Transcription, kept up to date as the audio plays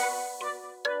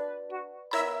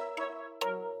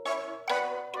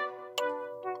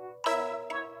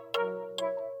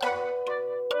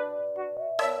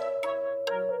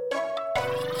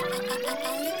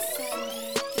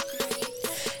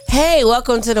Hey,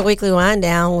 welcome to the weekly wind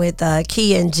down with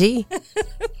Key and G.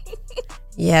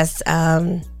 Yes,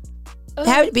 happy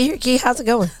to be here, Key. How's it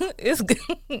going?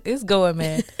 It's going,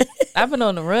 man. I've been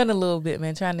on the run a little bit,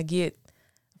 man, trying to get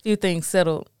a few things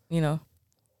settled, in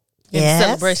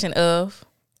celebration of.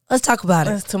 Let's talk about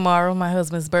It's tomorrow, my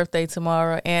husband's birthday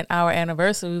tomorrow, and our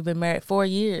anniversary. We've been married 4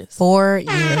 years. 4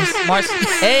 years. March.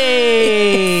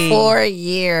 Hey. 4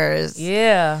 years.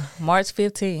 Yeah, March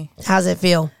 15th. How's it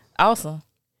feel? Awesome.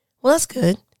 Well, that's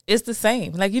good. It's the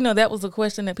same. Like, that was a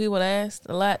question that people asked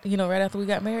a lot, right after we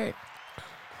got married.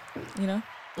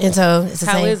 And so it's the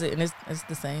same. How is it? And it's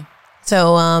the same.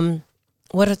 So,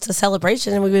 what is the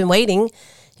celebration? And we've been waiting.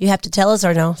 You have to tell us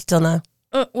or no? Still no?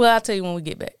 Well, I'll tell you when we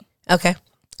get back. Okay.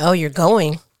 Oh, you're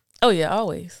going. Oh, yeah,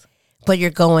 always. But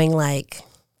you're going like...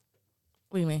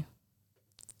 What do you mean?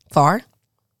 Far?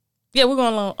 Yeah, we're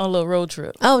going on a little road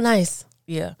trip. Oh, nice.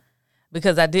 Yeah.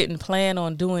 Because I didn't plan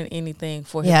on doing anything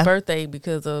for his birthday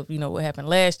because of, what happened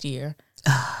last year.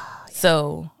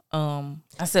 So,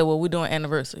 I said, well, we're doing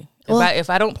anniversary. If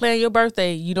I don't plan your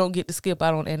birthday, you don't get to skip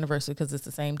out on anniversary because it's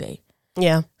the same day.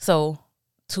 Yeah. So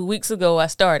 2 weeks ago I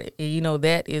started, and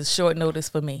that is short notice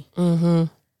for me. Mm-hmm.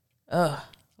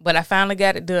 But I finally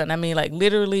got it done. I mean, like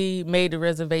literally made the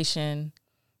reservation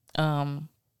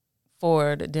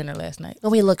for the dinner last night.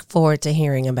 Well, we look forward to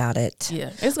hearing about it. Yeah,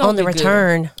 it's gonna on be the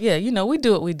return. Good. Yeah, we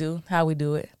do what we do, how we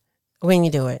do it. When you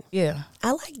do it. Yeah,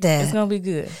 I like that. It's gonna be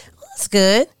good. Well, that's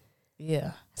good.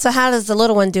 Yeah. So how does the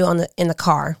little one do in the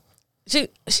car? She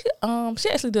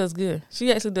actually does good.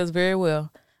 She actually does very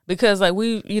well because like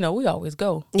we always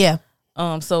go. Yeah.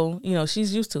 So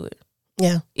she's used to it.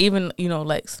 Yeah. Even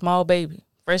like small baby,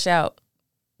 fresh out,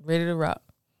 ready to rock.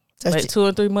 So like 2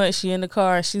 or 3 months, she in the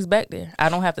car and she's back there. I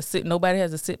don't have to sit. Nobody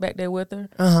has to sit back there with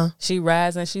her. She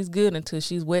rides and she's good until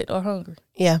she's wet or hungry.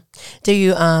 Yeah. Do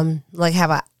you like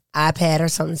have an iPad or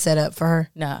something set up for her?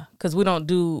 Nah, because I don't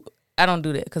do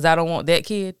that because I don't want that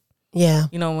kid. Yeah.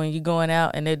 When you're going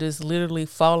out and they're just literally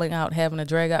falling out, having a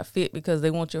drag out fit because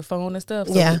they want your phone and stuff.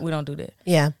 So we don't do that.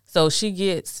 Yeah. So she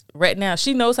gets, right now,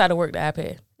 she knows how to work the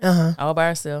iPad all by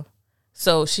herself.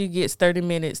 So she gets 30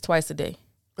 minutes twice a day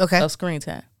of screen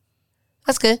time.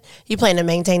 That's good. You plan to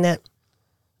maintain that?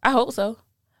 I hope so.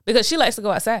 Because she likes to go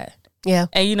outside. Yeah.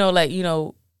 And,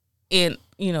 in,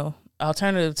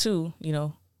 alternative to,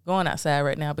 going outside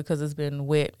right now because it's been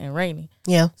wet and rainy.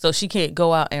 Yeah. So she can't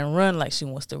go out and run like she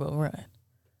wants to go run.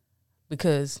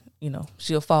 Because,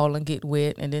 she'll fall and get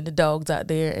wet and then the dog's out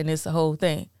there and it's the whole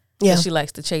thing. Yeah. She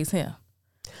likes to chase him.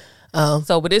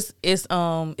 So, but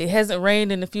it hasn't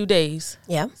rained in a few days.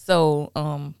 Yeah.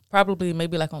 So, probably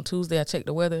maybe like on Tuesday, I check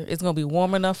the weather. It's going to be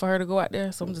warm enough for her to go out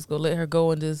there. So I'm just going to let her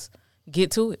go and just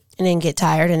get to it. And then get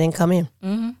tired and then come in.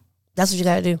 Mm-hmm. That's what you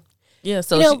got to do. Yeah.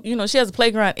 So, she has a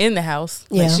playground in the house.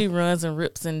 Yeah. Like she runs and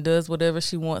rips and does whatever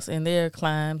she wants in there,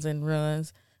 climbs and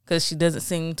runs because she doesn't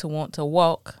seem to want to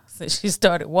walk since she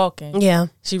started walking. Yeah.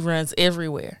 She runs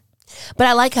everywhere. But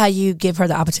I like how you give her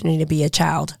the opportunity to be a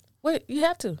child. Well, you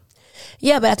have to.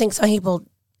 Yeah, but I think some people,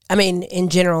 in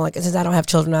general, like since I don't have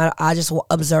children, I just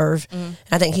observe. Mm-hmm.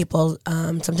 I think people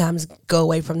sometimes go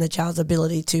away from the child's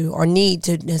ability to or need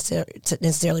to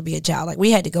necessarily be a child. Like we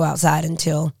had to go outside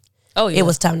until it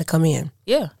was time to come in.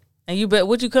 Yeah. And you bet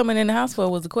what you coming in the house for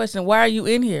was the question. Why are you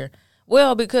in here?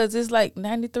 Well, because it's like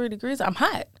 93 degrees. I'm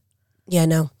hot. Yeah,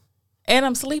 no. And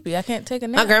I'm sleepy. I can't take a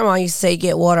nap. My grandma used to say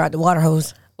get water out the water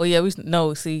hose. Well, yeah,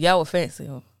 see, y'all were fancy.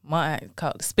 My aunt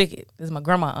called the spigot. This is my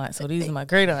grandma aunt, so these are my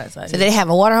great aunts. So they have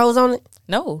a water hose on it?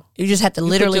 No. You just have to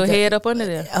literally put your head up under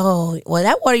there. Oh, well,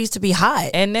 that water used to be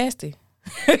hot. And nasty.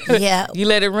 Yeah. You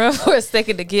let it run for a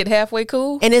second to get halfway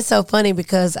cool. And it's so funny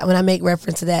because when I make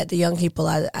reference to that, the young people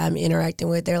I'm interacting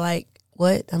with, they're like,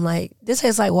 what? I'm like, this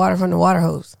tastes like water from the water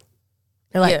hose.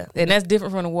 They're like, yeah, and that's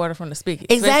different from the water from the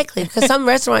spigot. Exactly, because some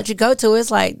restaurants you go to,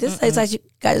 it's like, this tastes like you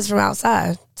got this from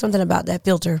outside. Something about that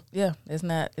filter. Yeah, it's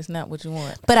not what you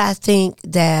want. But I think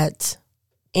that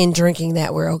in drinking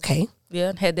that, we're okay.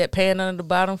 Yeah, had that pan under the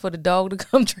bottom for the dog to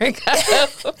come drink out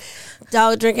of.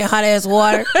 Dog drinking hot ass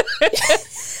water.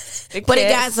 But it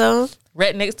got some.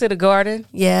 Right next to the garden.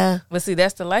 Yeah. But see,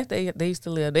 that's the life they used to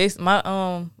live.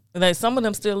 Like some of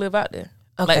them still live out there.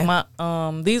 Okay.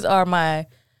 Like these are my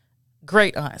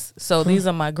great aunts. So these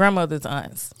are my grandmother's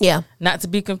aunts. Yeah. Not to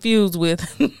be confused with,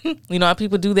 how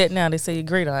people do that now. They say your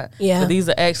great aunt. Yeah. But these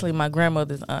are actually my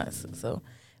grandmother's aunts. So,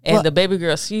 and the baby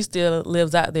girl, she still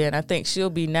lives out there, and I think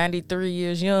she'll be 93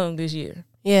 years young this year.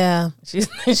 Yeah.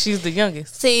 She's the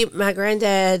youngest. See, my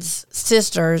granddad's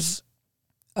sisters,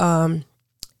 their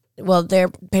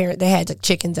parent, they had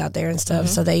chickens out there and stuff,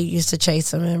 so they used to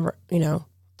chase them and,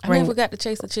 I never got to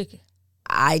chase a chicken.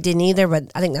 I didn't either,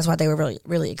 but I think that's why they were really,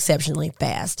 really exceptionally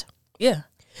fast. Yeah.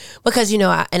 Because,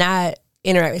 I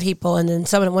interact with people, and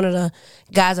then one of the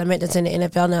guys I met that's in the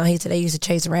NFL now, he said they used to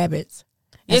chase rabbits.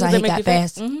 That's how he got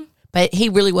fast. Mm-hmm. But he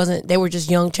really wasn't. They were just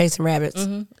young chasing rabbits.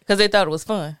 Because they thought it was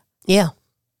fun. Yeah.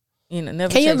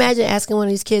 Never. Can you imagine asking one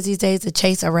of these kids these days to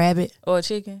chase a rabbit? Or a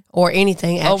chicken? Or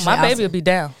anything, actually. Oh, my baby would be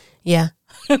down. Yeah.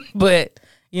 But,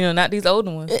 not these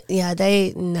older ones. Yeah,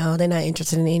 they're not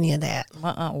interested in any of that.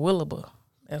 My Aunt Willaba.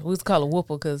 We used to call her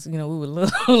Whooper because, we were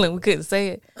little and we couldn't say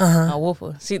it.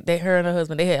 Whooper. Her and her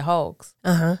husband, they had hogs.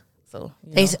 So,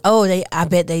 I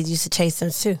bet they used to chase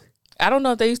them too. I don't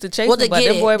know if they used to chase them, but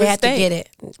that boy they would had to get it.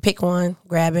 Pick one,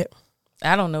 grab it.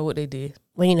 I don't know what they did.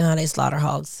 Well, you know how they slaughter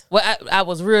hogs. Well, I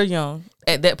was real young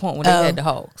at that point when they had the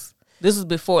hogs. This was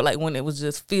before, like, when it was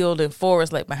just field and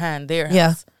forest, like, behind their house.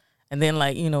 Yeah. And then,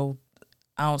 like,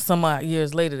 some odd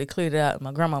years later, they cleared it out and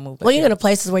my grandma moved back. Well, you know the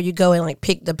places where you go and, like,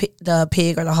 pick the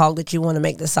pig or the hog that you want to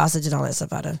make the sausage and all that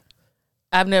stuff out of?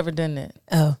 I've never done that.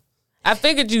 Oh. I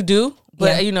figured you do,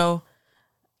 but,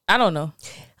 I don't know.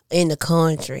 In the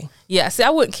country. Yeah, see, I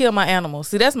wouldn't kill my animals.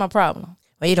 See, that's my problem.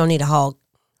 Well, you don't need a hog.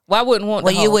 Well, I wouldn't want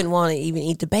the hog. You wouldn't want to even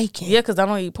eat the bacon. Yeah, because I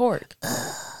don't eat pork.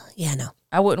 Yeah, I know.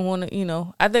 I wouldn't want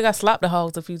to, I think I slopped the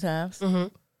hogs a few times.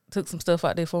 Mm-hmm. Took some stuff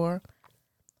out there for them.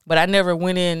 But I never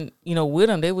went in, with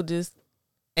them. They were just,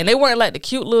 and they weren't like the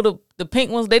cute little, the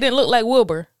pink ones. They didn't look like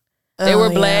Wilbur. They were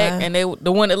black, and they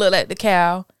the one that looked like the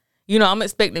cow. I'm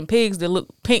expecting pigs to look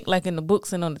pink like in the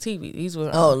books and on the TV. These were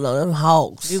no, them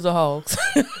hogs. These are hogs.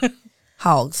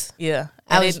 Hogs. Yeah,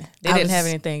 they didn't have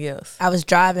anything else. I was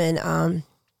driving, and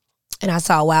I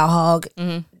saw a wild hog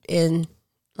in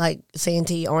like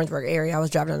Santee, Orangeburg area. I was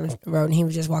driving on the road, and he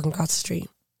was just walking across the street.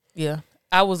 Yeah,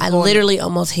 I literally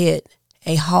almost hit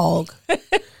a hog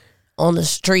on the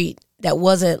street that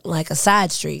wasn't like a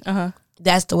side street.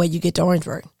 That's the way you get to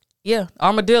Orangeburg. Yeah,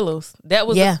 armadillos. That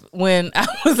was when I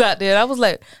was out there. I was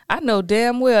like, I know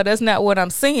damn well that's not what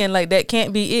I'm seeing. Like, that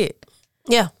can't be it.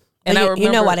 Yeah. And I remember,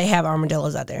 you know why they have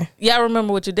armadillos out there. Yeah, I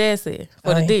remember what your dad said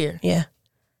for the deer. Yeah.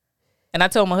 And I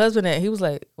told my husband that. He was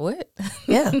like, what?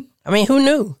 Yeah. I mean, who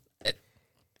knew?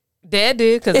 Dad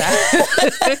did, because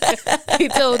he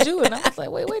told you. And I was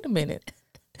like, wait a minute.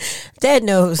 Dad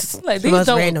knows like these most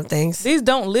random things. These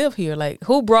don't live here. Like,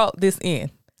 who brought this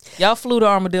in? Y'all flew the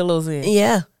armadillos in.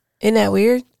 Yeah. Isn't that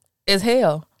weird? As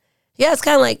hell. Yeah, it's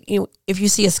kind of like if you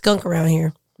see a skunk around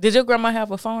here. Did your grandma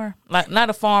have a farm? Like, not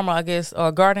a farm, I guess, or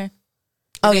a garden?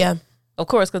 Oh, yeah. Of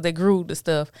course, because they grew the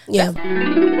stuff. Yeah.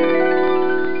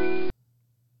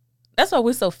 That's why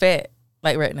we're so fat,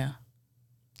 like, right now.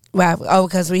 Wow. Oh,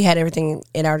 because we had everything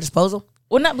at our disposal?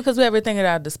 Well, not because we have everything at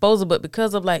our disposal, but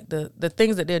because of, like, the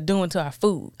things that they're doing to our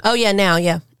food. Oh, yeah, now,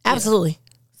 yeah. Absolutely.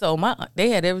 Yeah. So, they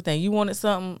had everything. You wanted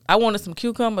something. I wanted some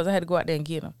cucumbers. I had to go out there and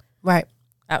get them. Right.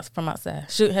 From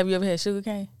outside. Have you ever had sugar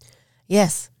cane?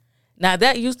 Yes. Now,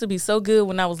 that used to be so good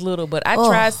when I was little, but I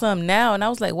tried some now, and I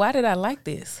was like, why did I like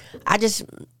this? I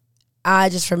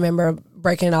just remember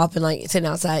breaking it off and, like, sitting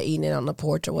outside eating it on the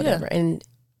porch or whatever. Yeah. And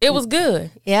it was good.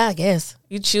 Yeah, I guess.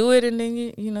 You chew it, and then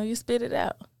you spit it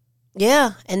out.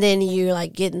 Yeah, and then you're,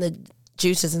 like, getting the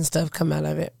juices and stuff come out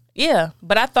of it. Yeah,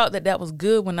 but I thought that was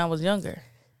good when I was younger.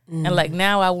 And, like,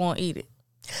 now I won't eat it.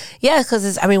 Yeah,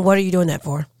 because what are you doing that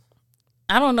for?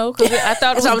 I don't know, because I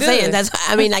thought it was good. That's what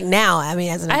I'm saying. Like, now,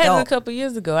 as an adult. I had it a couple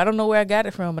years ago. I don't know where I got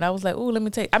it from, but I was like, ooh, let me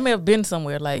take. I may have been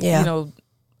somewhere. Like,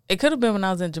 it could have been when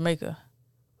I was in Jamaica.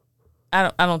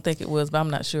 I don't think it was, but I'm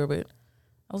not sure. But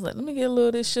I was like, let me get a little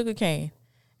of this sugar cane.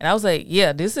 And I was like,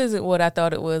 yeah, this isn't what I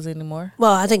thought it was anymore.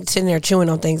 Well, I think sitting there chewing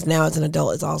on things now as an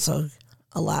adult is also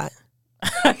a lot.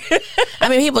 I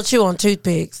mean, people chew on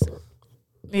toothpicks.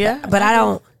 Yeah. But I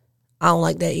don't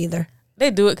like that either. They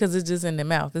do it because it's just in their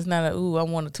mouth. It's not I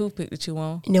want a toothpick to chew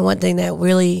on. You know, one thing that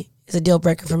really is a deal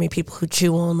breaker for me, people who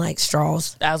chew on, like,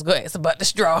 straws. I was going to ask about the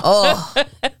straw.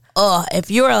 If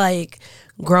you're, like,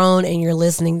 grown and you're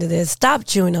listening to this, stop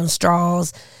chewing on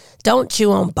straws. Don't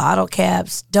chew on bottle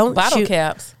caps. Bottle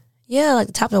caps? Yeah, like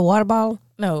the top of the water bottle.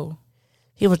 No.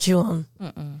 People chew on.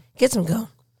 Get some gum,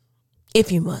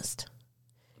 if you must.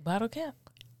 Bottle cap?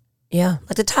 Yeah,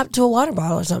 like the top to a water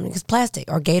bottle or something. It's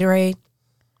plastic or Gatorade.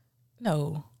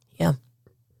 No. Yeah.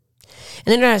 And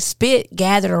then there's spit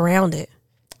gathered around it.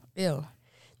 Ew.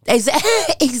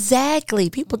 Exactly.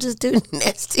 People just do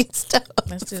nasty stuff.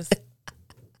 That's just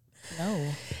no.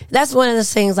 That's one of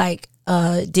those things like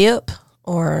dip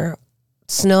or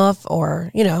snuff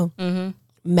or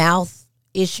mouth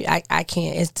issue. I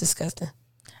can't. It's disgusting.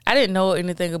 I didn't know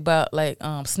anything about like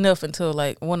snuff until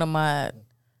like one of my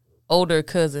older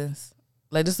cousins.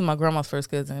 Like, this is my grandma's first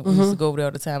cousin. We used to go over there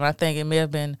all the time. I think it may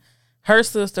have been her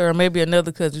sister or maybe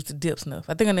another cousin used to dip snuff.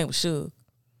 I think her name was Suge.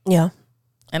 Yeah.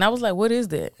 And I was like, what is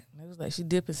that? And it was like, she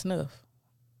dipping snuff.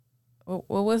 What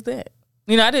was that?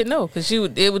 You know, I didn't know because it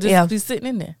would just be sitting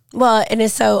in there. Well, and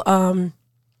it's so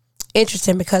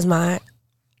interesting because my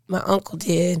uncle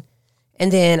did.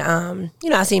 And then,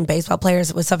 I seen baseball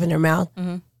players with stuff in their mouth.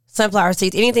 Mm-hmm. Sunflower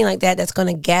seeds, anything like that that's going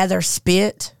to gather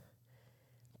spit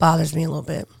bothers me a little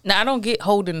bit. Now, I don't get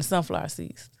holding the sunflower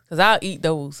seeds because I'll eat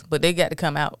those, but they got to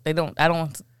come out. I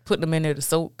don't put them in there to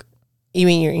soak. You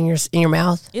mean in your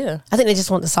mouth? Yeah. I think they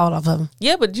just want the salt off of them.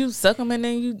 Yeah, but you suck them and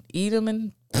then you eat them.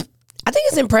 And I think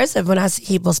it's impressive when I see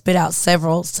people spit out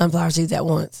several sunflower seeds at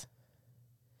once.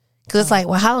 Because it's like,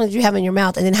 well, how long did you have in your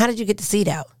mouth? And then how did you get the seed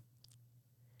out?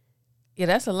 Yeah,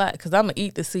 that's a lot because I'm going to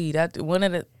eat the seed. One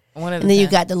of the and then you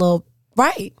got the little,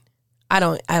 right. I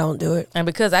don't do it. And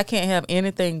because I can't have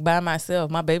anything by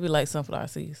myself, my baby likes sunflower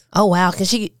seeds. Oh, wow.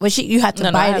 Because you have to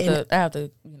bite it. I have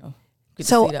to, get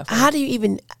so the seed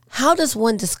out. How does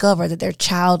one discover that their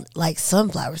child likes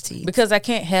sunflower seeds? Because I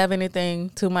can't have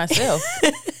anything to myself.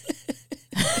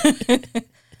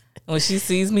 When she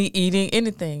sees me eating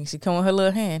anything, she come with her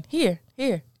little hand. Here.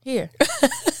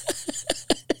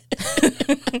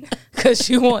 Because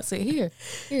she wants it. Here.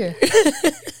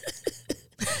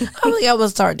 I think I will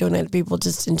start doing that to people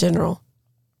just in general.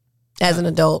 As an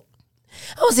adult.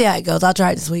 I will see how it goes. I'll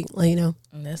try it this week. Let you know.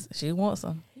 She wants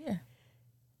some. Yeah.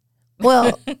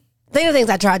 Well, think of things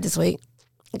I tried this week.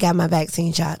 Got my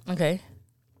vaccine shot. Okay.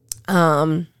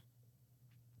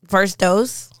 First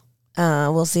dose.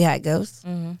 We'll see how it goes.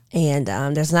 Mm-hmm. And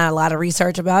there's not a lot of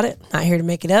research about it. Not here to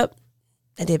make it up.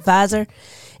 I did Pfizer.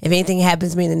 If anything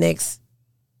happens to me in the next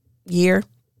year,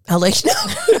 I'll let you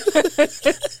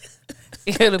know.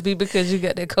 It'll be because you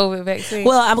got that COVID vaccine.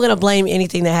 Well, I'm going to blame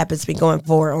anything that happens to me going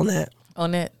forward on that.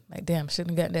 Like, damn,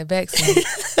 shouldn't have got that vaccine.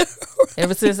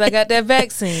 Ever since I got that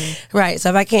vaccine. Right. So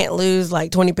if I can't lose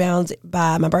like 20 pounds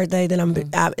by my birthday, then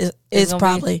it's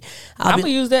probably. I'm going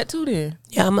to use that too then.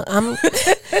 Yeah.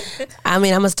 I'm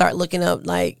going to start looking up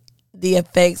like the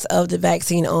effects of the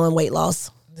vaccine on weight loss.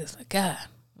 Just like, God,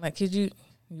 like, you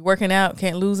working out,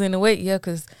 can't lose any weight? Yeah,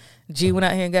 because G went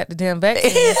out here and got the damn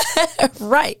vaccine.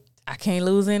 Right. I can't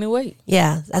lose any weight.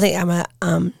 Yeah, I think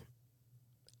I'm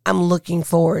looking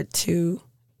forward to,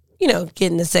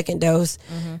 getting the second dose.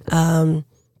 Mm-hmm.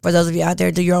 For those of you out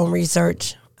there, do your own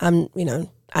research. I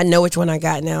know which one I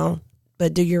got now,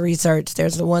 but do your research.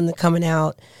 There's the one that's coming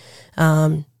out.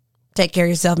 Take care of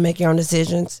yourself, make your own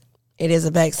decisions. It is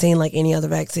a vaccine like any other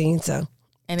vaccine, so.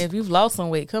 And if you've lost some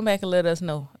weight, come back and let us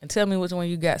know and tell me which one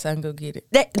you got so I can go get it.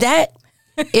 That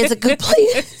is a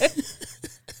complete.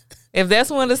 If that's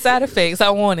one of the side effects, I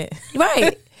want it.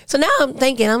 Right. So now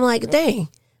I'm like, dang,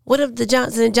 what if the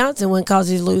Johnson & Johnson one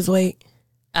causes you to lose weight?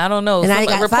 I don't know. And I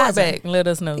got report Pfizer. Back and let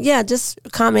us know. Yeah, just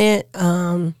comment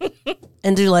and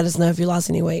do let us know if you lost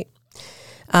any weight.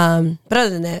 But other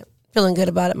than that, feeling good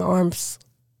about it. My arms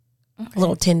a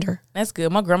little tender. That's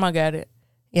good. My grandma got it.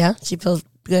 Yeah, she feels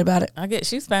good about it. I guess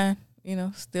she's fine.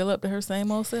 Still up to her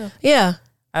same old self. Yeah.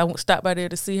 I stopped by there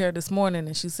to see her this morning,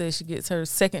 and she said she gets her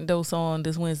second dose on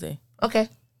this Wednesday. Okay.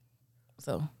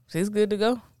 So she's good to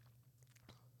go.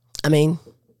 I mean,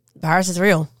 virus is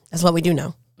real. That's what we do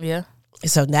know. Yeah.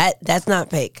 So that's not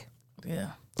fake.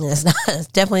 Yeah. It's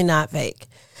definitely not fake.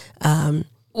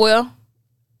 Well,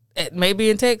 it may be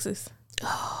in Texas.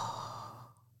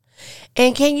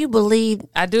 And can you believe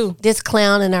I do this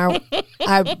clown in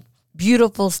our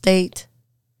beautiful state?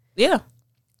 Yeah.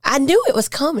 I knew it was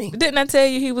coming. Didn't I tell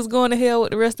you he was going to hell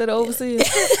with the rest of the overseers?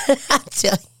 I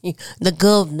tell you, the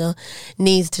governor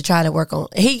needs to try to work on.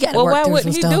 He got to work through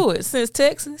some stuff. Well, why wouldn't he do it since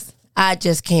Texas? I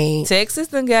just can't. Texas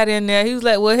done got in there. He was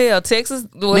like, well, hell, Texas,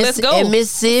 let's go. And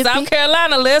Mississippi. South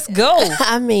Carolina, let's go.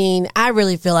 I mean, I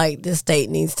really feel like this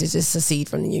state needs to just secede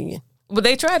from the union. But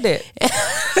they tried that.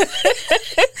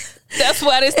 That's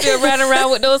why they still running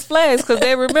around with those flags, because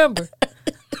they remember.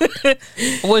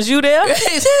 Was you there?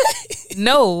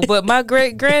 No, but my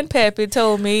great grandpappy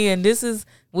told me, and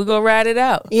we're going to ride it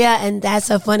out. Yeah, and that's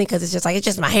so funny because it's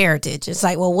just my heritage. It's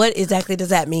like, well, what exactly does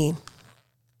that mean?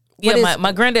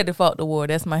 My granddaddy fought the war.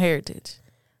 That's my heritage.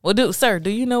 Well, do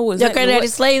you know what? Your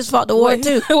granddaddy's slaves fought the war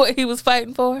too. What he was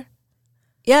fighting for?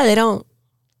 Yeah, they don't.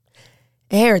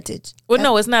 Heritage. Well,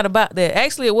 no, it's not about that.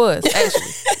 Actually, it was.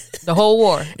 The whole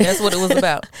war. That's what it was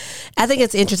about. I think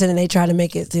it's interesting that they try to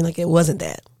make it seem like it wasn't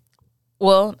that.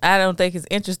 Well, I don't think it's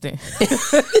interesting.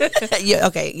 Yeah.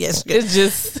 Okay. Yes.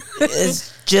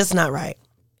 It's just not right.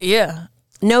 Yeah.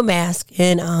 No mask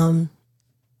in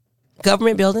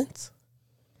government buildings.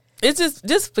 It's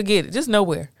just forget it. Just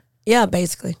nowhere. Yeah,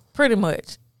 basically. Pretty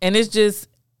much. And it's just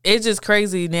it's just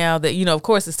crazy now that, of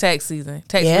course it's tax season,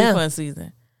 tax refund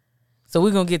season. So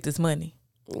we're going to get this money.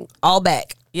 All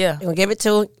back. Yeah. We're going to give it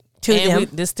to them.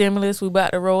 This stimulus, we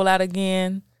about to roll out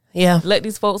again. Yeah. Let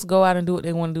these folks go out and do what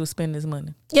they want to do, spend this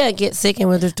money. Yeah, get sick and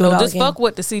we'll just do it all just again. fuck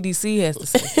what the CDC has to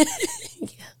say.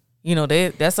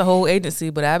 That's a whole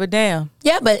agency, but I be damn.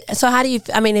 Yeah, but so how do you,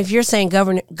 if you're saying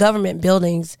government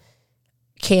buildings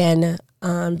can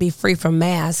be free from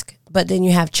mask, but then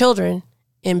you have children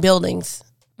in buildings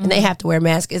and they have to wear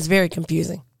masks, it's very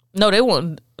confusing. No, they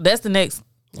won't. That's the next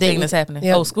thing that's happening.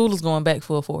 Yep. Oh, school is going back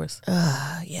full force.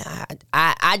 Yeah,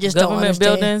 I just government don't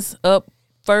understand. buildings up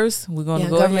first. We're going to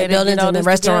go ahead and buildings get all and this the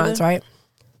restaurants, together. right?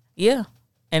 Yeah,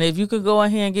 and if you could go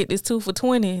in here and get this 2 for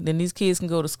 $20, then these kids can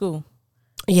go to school.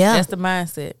 Yeah, that's the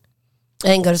mindset.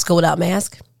 They ain't go to school without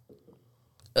mask.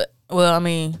 Well,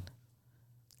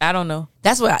 I don't know.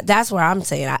 That's where I'm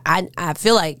saying. I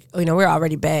feel like we're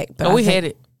already back, but we had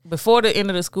it before the end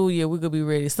of the school year. We could be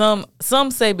ready. Some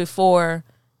say before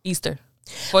Easter.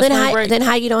 Then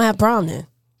how you don't have prom then?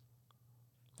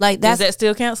 Like is that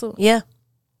still canceled? Yeah,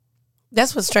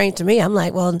 that's what's strange to me. I'm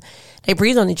like, well, they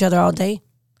breathe on each other all day.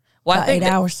 Well, I think 8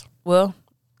 hours. Well,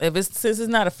 since it's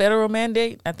not a federal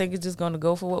mandate, I think it's just going to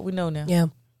go for what we know now. Yeah,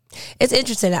 it's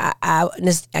interesting. I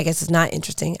guess it's not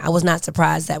interesting. I was not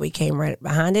surprised that we came right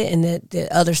behind it, and the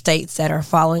other states that are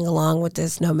following along with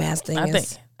this no mask thing.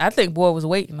 I think boy was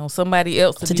waiting on somebody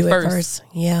else to do it first.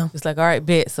 Yeah, it's like, all right,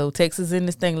 bet. So Texas in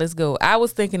this thing, let's go. I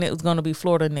was thinking it was going to be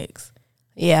Florida next.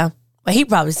 Yeah, but he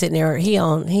probably sitting there. He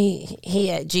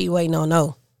at G waiting on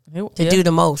to do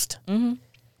the most. Mm-hmm.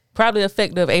 Probably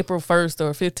effective April 1st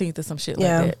or 15th or some shit like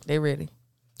that. They ready.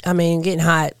 Getting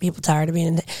hot. People tired of being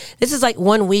in this is like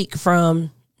 1 week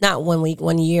from, not 1 week,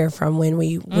 1 year from when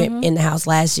we went in the house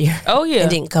last year. Oh, yeah. And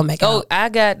didn't come back out. Oh, I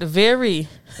got the very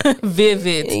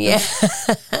vivid. Yeah.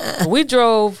 We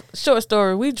drove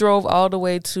all the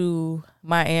way to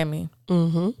Miami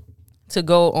to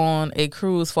go on a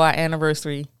cruise for our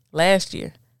anniversary last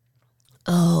year.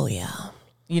 Oh, yeah.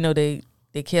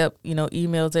 They kept,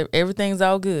 emails. Everything's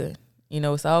all good.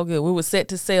 It's all good. We were set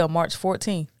to sail March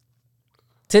 14th.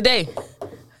 Today,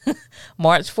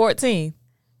 March 14th,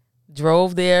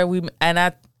 drove there.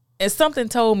 And something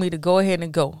told me to go ahead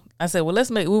and go. I said, well,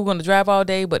 we were going to drive all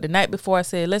day. But the night before I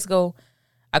said, let's go,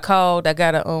 I called. I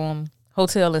got a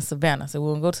hotel in Savannah. So we're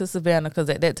going to go to Savannah because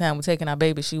at that time we're taking our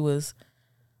baby. She was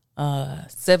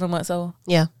 7 months old.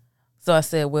 Yeah. So I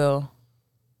said, well,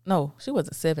 no, she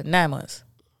wasn't 9 months.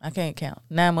 I can't count.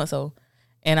 9 months old.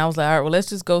 And I was like, all right, well, let's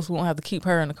just go so we won't have to keep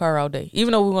her in the car all day.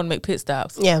 Even though we want to make pit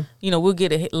stops. Yeah. We'll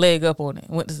get a leg up on it.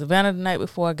 Went to Savannah the night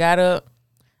before. I got up,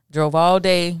 drove all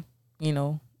day,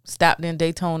 stopped in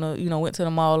Daytona, went to the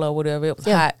mall or whatever. It was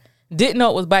hot. Didn't know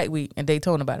it was bike week in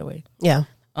Daytona, by the way. Yeah.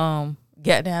 Got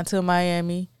down to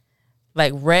Miami,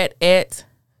 like right at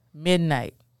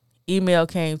midnight. Email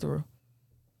came through.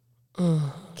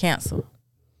 Cancel.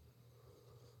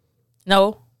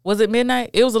 No. Was it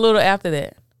midnight? It was a little after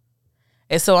that.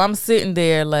 And so I'm sitting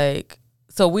there like,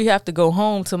 so we have to go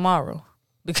home tomorrow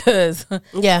because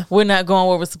we're not going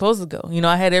where we're supposed to go.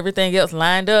 I had everything else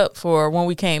lined up for when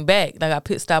we came back. Like I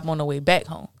pit stop on the way back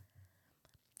home.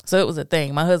 So it was a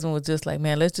thing. My husband was just like,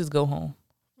 man, let's just go home.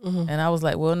 Mm-hmm. And I was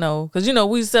like, well, no. Because,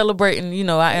 we celebrating,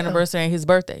 our anniversary and his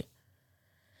birthday.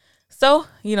 So,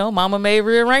 mama made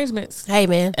rearrangements. Hey,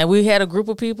 man. And we had a group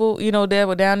of people, that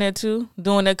were down there too,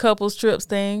 doing their couples trips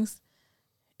things.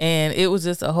 And it was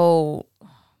just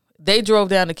they drove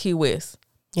down to Key West.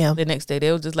 Yeah. The next day.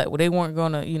 They was just like, well, they weren't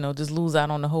going to, just lose out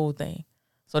on the whole thing.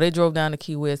 So they drove down to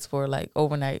Key West for like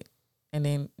overnight. And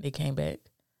then they came back.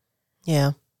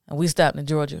 Yeah. And we stopped in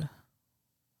Georgia.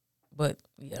 But,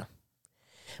 yeah.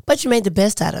 But you made the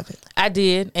best out of it. I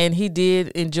did, and he did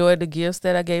enjoy the gifts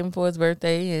that I gave him for his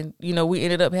birthday. And, we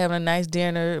ended up having a nice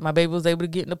dinner. My baby was able to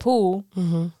get in the pool.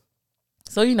 Mm-hmm.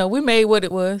 So, we made what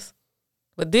it was.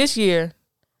 But this year,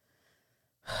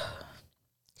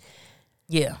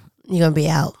 yeah. You're going to be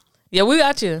out. Yeah, we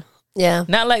out here. Yeah.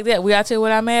 Not like that. We out here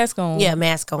with our mask on. Yeah,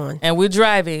 mask on. And we're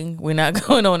driving. We're not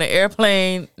going on an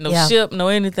airplane, no ship, no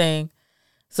anything.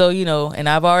 So, and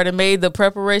I've already made the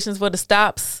preparations for the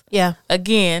stops. Yeah.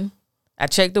 Again, I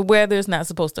checked the weather. It's not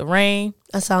supposed to rain.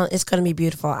 It's going to be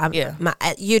beautiful.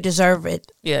 You deserve it.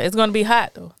 Yeah, it's going to be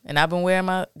hot, though. And I've been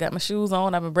got my shoes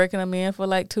on. I've been breaking them in for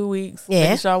like 2 weeks. Yeah.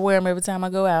 Making sure I wear them every time I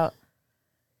go out.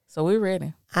 So we're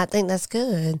ready. I think that's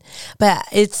good. But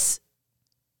it's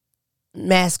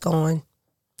mask on.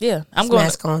 Yeah.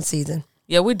 Mask on season.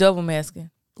 Yeah, we're double masking.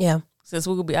 Yeah. Since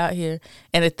we're going to be out here.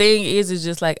 And the thing is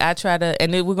just like I try to,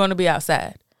 and then we're going to be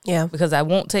outside. Yeah. Because I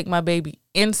won't take my baby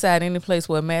inside any place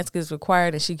where a mask is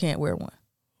required and she can't wear one.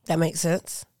 That makes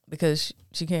sense. Because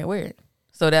she can't wear it.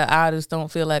 So that I just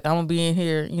don't feel like I'm gonna be in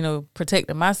here,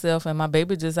 protecting myself, and my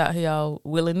baby just out here all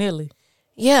willy nilly.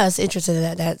 Yeah, it's interesting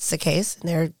that that's the case.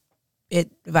 And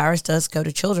virus does go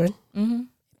to children,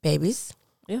 babies.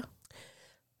 Yeah,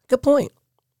 good point.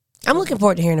 I'm looking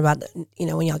forward to hearing about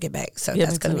when y'all get back. So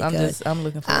that's gonna be good. I'm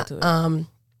looking forward to it.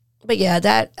 But yeah,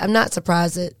 that I'm not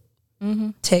surprised at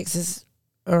Texas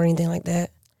or anything like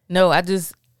that. No,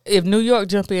 if New York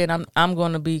jump in, I'm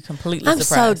going to be completely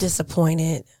surprised. I'm so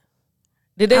disappointed.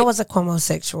 I was a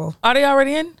homosexual. Are they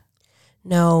already in?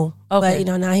 No. Okay.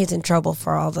 But now he's in trouble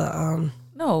for all the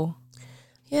No.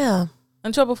 Yeah.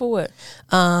 In trouble for what?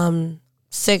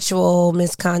 Sexual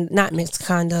misconduct, not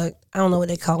misconduct. I don't know what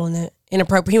they're calling it.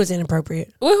 Inappropriate. He was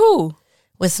inappropriate. With who?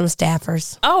 With some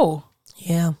staffers. Oh.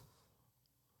 Yeah.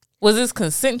 Was this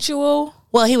consensual?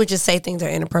 Well, he would just say things that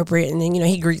are inappropriate, and then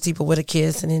he greets people with a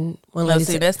kiss, and then one lady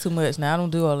said, that's too much. Now I don't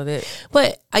do all of that.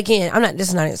 But again, this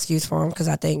is not an excuse for him, because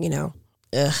I think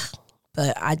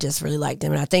but I just really liked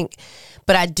him, and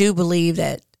but I do believe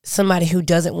that somebody who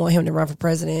doesn't want him to run for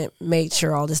president made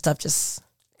sure all this stuff just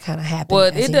kind of happened.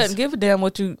 Well, it doesn't give a damn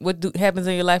what happens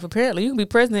in your life. Apparently, you can be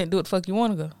president and do what the fuck you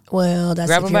want to go. Well, that's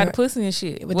grab him by the pussy and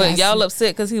shit. Well, y'all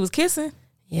upset because he was kissing?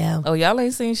 Yeah. Oh, y'all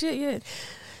ain't seen shit yet.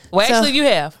 Well, actually, you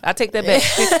have. I take that back.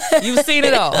 You've seen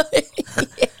it all.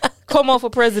 Yeah. Come on for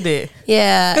president.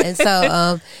 Yeah, and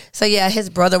so yeah, his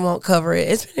brother won't cover it.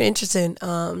 It's been interesting,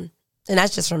 and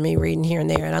that's just from me reading here and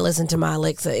there. And I listen to my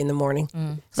Alexa in the morning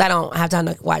because I don't have time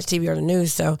to watch TV or the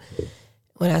news. So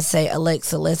when I say,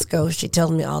 Alexa, let's go, she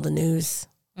tells me all the news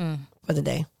for the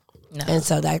day. No. And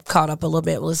so that caught up a little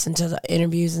bit, listened to the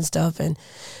interviews and stuff, and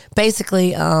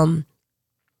basically,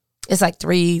 it's like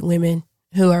 3 women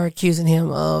who are accusing him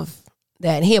of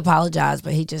that. And he apologized,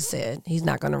 but he just said he's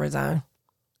not going to resign.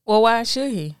 Well, why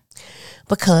should he?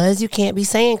 Because you can't be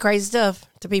saying crazy stuff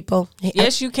to people.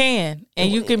 Yes, you can. And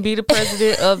you can be the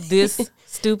president of this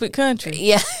stupid country.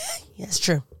 Yeah, that's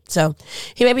true. So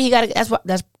he got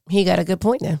a good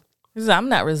point there. He said, I'm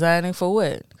not resigning for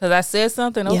what? Because I said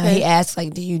something. Okay. Yeah, he asked,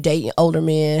 like, do you date older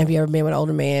men? Have you ever been with an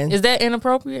older man? Is that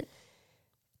inappropriate?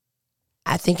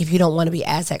 I think if you don't want to be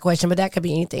asked that question, but that could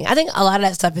be anything. I think a lot of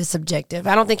that stuff is subjective.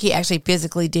 I don't think he actually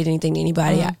physically did anything to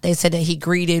anybody. They said that he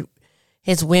greeted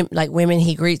his women,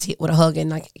 he greets with a hug and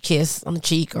like a kiss on the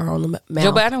cheek or on the mouth.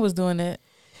 Joe Biden was doing that.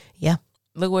 Yeah.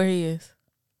 Look where he is.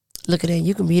 Look at that.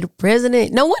 You can be the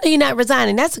president. No wonder you're not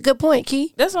resigning. That's a good point,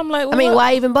 Key. That's what I'm like. Well,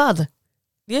 why even bother?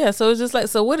 Yeah, so it's just like,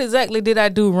 so what exactly did I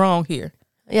do wrong here?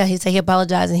 Yeah, he said he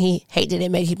apologized and he hated it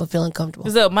made people feel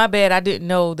uncomfortable. So my bad, I didn't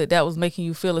know that was making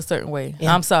you feel a certain way.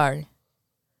 Yeah. I'm sorry.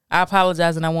 I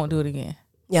apologize and I won't do it again.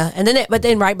 Yeah, and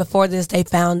then right before this, they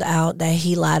found out that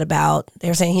he lied about. They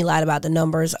were saying he lied about the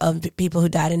numbers of people who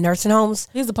died in nursing homes.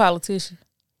 He's a politician.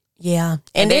 Yeah,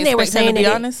 and then they were saying to be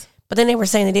honest. But then they were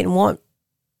saying they didn't want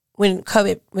when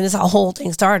this whole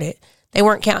thing started. They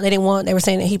weren't counting. They didn't want. They were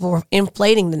saying that people were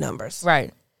inflating the numbers.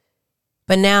 Right.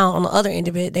 But now on the other end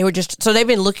of it, they've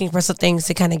been looking for some things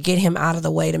to kind of get him out of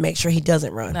the way to make sure he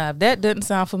doesn't run. Nah, that doesn't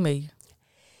sound familiar.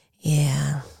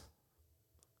 Yeah.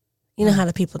 You know how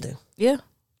the people do. Yeah.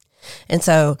 And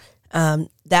so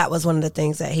that was one of the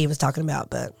things that he was talking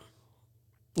about. But,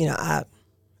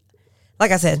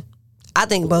 like I said, I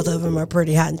think both of them are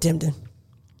pretty hot and tempting.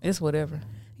 It's whatever.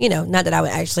 Not that I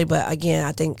would actually, but again,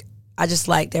 I think I just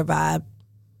like their vibe.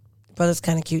 Brother's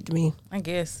kind of cute to me. I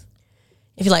guess.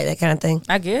 If you like that kind of thing.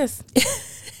 I guess.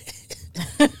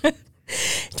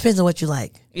 Depends on what you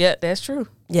like. Yeah, that's true.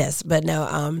 Yes, but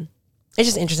no, it's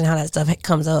just interesting how that stuff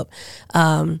comes up.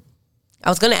 I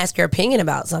was going to ask your opinion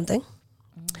about something.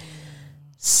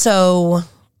 So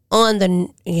on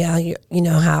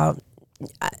how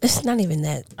it's not even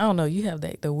that. I don't know. You have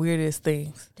the weirdest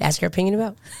things to ask your opinion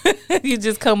about. You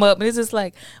just come up and it's just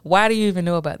like, why do you even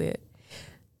know about that?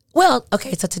 Well,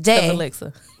 okay, so today,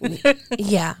 Alexa.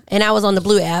 Yeah, and I was on the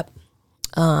Blue app.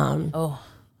 Oh,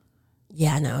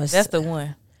 yeah, no, that's the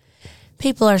one.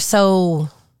 People are so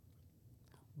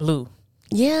blue.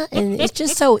 Yeah, and it's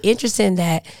just so interesting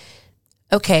that.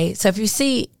 Okay, so if you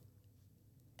see,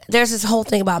 there's this whole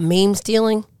thing about meme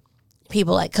stealing.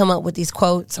 People like come up with these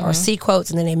quotes or see quotes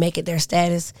and then they make it their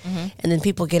status, and then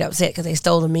people get upset because they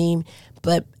stole the meme.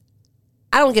 But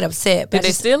I don't get upset. Did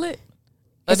they steal it?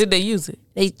 Or did they use it?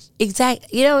 It's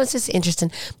just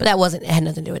interesting. But it had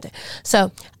nothing to do with it.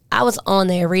 So I was on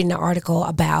there reading an article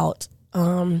about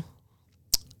Don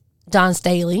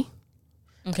Staley.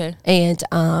 Okay. And,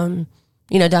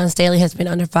 Don Staley has been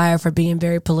under fire for being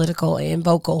very political and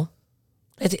vocal.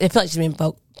 It feels like she's being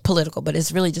political, but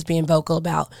it's really just being vocal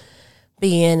about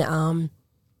being a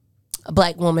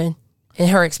black woman and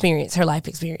her experience, her life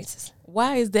experiences.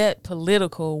 Why is that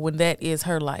political when that is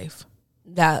her life?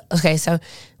 Okay, so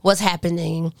what's happened,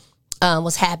 they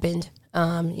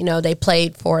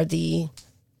played for the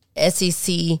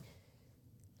SEC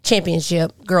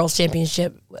championship, girls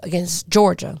championship against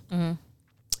Georgia. Mm-hmm.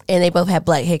 And they both had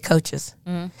black head coaches.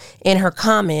 Mm-hmm. In her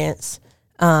comments,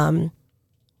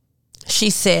 she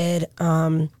said,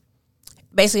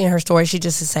 basically in her story, she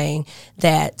just is saying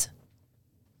that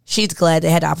she's glad they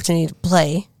had the opportunity to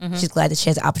play. Mm-hmm. She's glad that she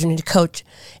has the opportunity to coach,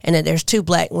 and that there's 2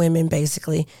 black women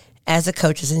basically as the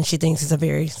coaches, and she thinks it's a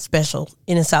very special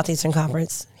in the Southeastern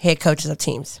Conference head coaches of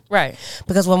teams. Right.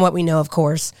 Because from what we know, of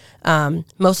course,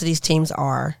 most of these teams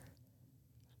are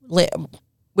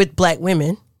with black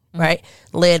women, right,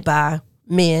 led by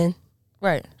men,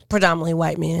 right, predominantly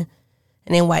white men,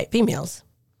 and then white females.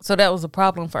 So that was a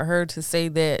problem for her to say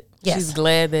that she's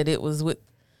glad that it was with.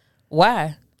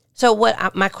 Why? So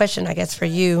my question, I guess, for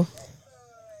you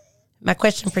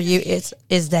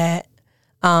is that,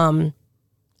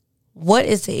 what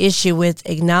is the issue with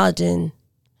acknowledging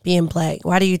being black?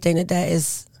 Why do you think that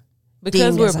is?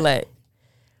 Because we're black.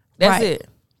 That's it.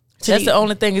 So that's the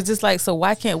only thing. It's just like, so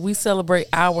why can't we celebrate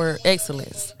our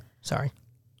excellence? Sorry.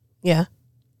 Yeah.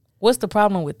 What's the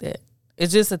problem with that?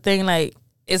 It's just a thing, like,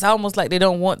 it's almost like they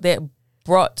don't want that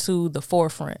brought to the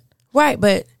forefront. Right,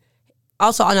 but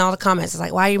also on all the comments, it's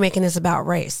like, why are you making this about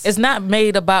race? It's not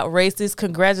made about race. It's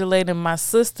congratulating my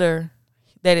sister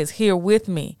that is here with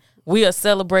me. We are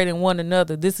celebrating one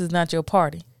another. This is not your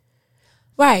party.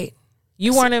 Right.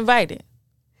 You weren't invited.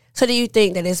 So do you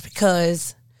think that it's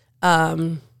because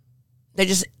they're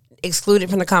just excluded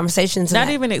from the conversations? Not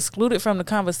even excluded from the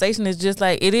conversation. It's just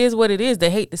like, it is what it is. They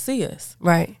hate to see us.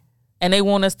 Right. And they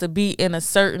want us to be in a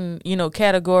certain,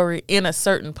 category in a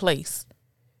certain place.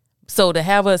 So to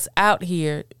have us out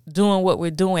here doing what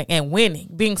we're doing and winning,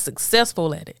 being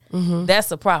successful at it,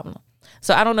 that's a problem.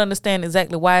 So I don't understand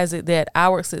exactly why is it that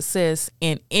our success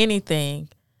in anything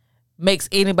makes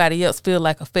anybody else feel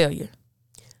like a failure.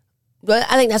 Well,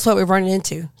 I think that's what we're running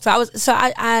into.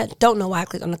 I don't know why I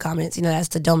clicked on the comments. That's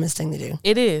the dumbest thing to do.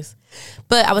 It is.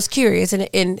 But I was curious, and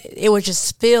it was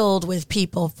just filled with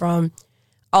people from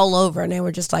all over, and they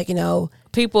were just like,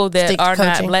 people that are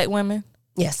not black women.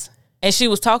 Yes. And she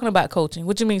was talking about coaching.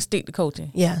 What you mean stick to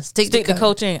coaching? Yeah, stick to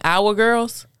coaching our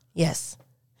girls. Yes.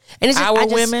 And it's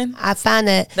just, women. I find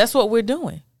that's what we're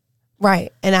doing.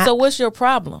 Right. So what's your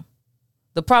problem?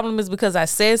 The problem is because I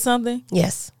said something?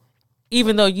 Yes.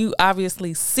 Even though you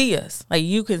obviously see us. Like,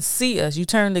 you can see us. You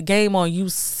turn the game on, you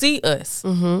see us.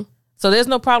 Mm-hmm. So there's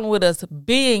no problem with us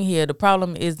being here. The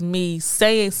problem is me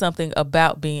saying something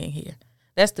about being here.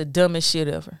 That's the dumbest shit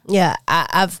ever. Yeah.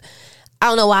 I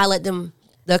don't know why I let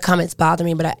the comments bother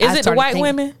me, but Is it the white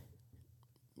women?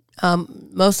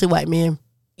 Mostly white men.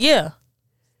 Yeah.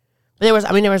 But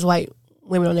there was white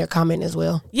women on their comment as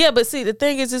well. Yeah, but see, the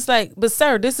thing is just like, but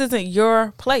sir, this isn't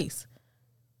your place.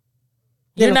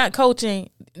 You're not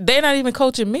coaching. They're not even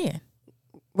coaching men.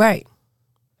 Right.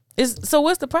 So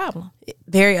what's the problem?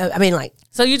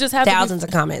 So you just have thousands of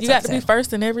comments. You got to be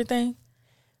first in everything?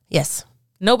 Yes.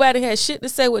 Nobody had shit to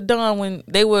say with Dawn when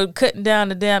they were cutting down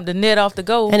the net off the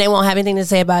goal. And they won't have anything to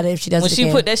say about it if she does it again.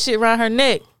 When she put that shit around her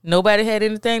neck, nobody had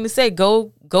anything to say.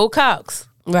 Go Cox.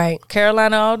 Right.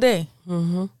 Carolina all day.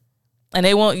 Mm-hmm.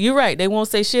 And you're right, they won't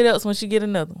say shit else when she get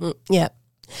another one. Yeah.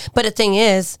 But the thing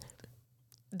is,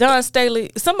 Dawn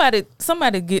Staley, somebody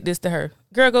get this to her.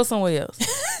 Girl, go somewhere else.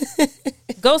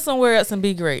 Go somewhere else and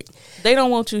be great. They don't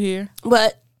want you here.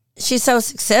 But she's so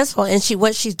successful, and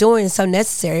what she's doing is so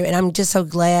necessary. And I'm just so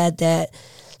glad that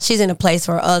she's in a place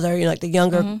where other, like the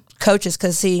younger coaches,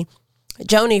 because see,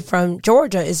 Joni from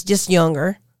Georgia is just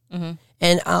younger, and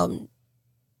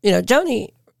Joni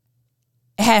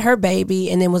had her baby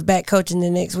and then was back coaching the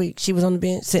next week. She was on the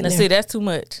bench sitting there. See, that's too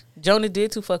much. Joni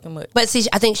did too fucking much. But see,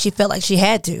 I think she felt like she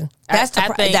had to. That's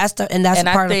part of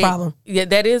the problem. Yeah,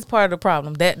 that is part of the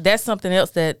problem. That's something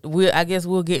else that I guess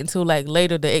we'll get into like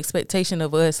later. The expectation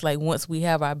of us, like once we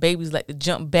have our babies, like to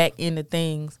jump back into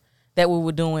things that we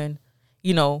were doing,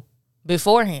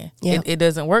 beforehand. Yeah. It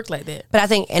doesn't work like that. But I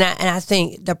think, and I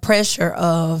think the pressure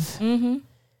of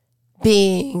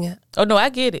being. Oh no, I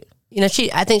get it.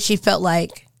 I think she felt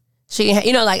like she,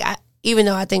 even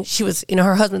though I think she was,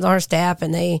 her husband's on her staff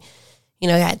and they,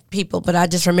 had people, but I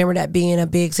just remember that being a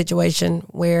big situation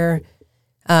where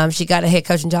she got a head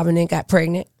coaching job and then got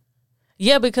pregnant.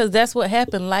 Yeah, because that's what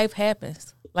happened. Life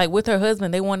happens. Like with her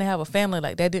husband, they want to have a family.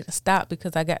 Like that didn't stop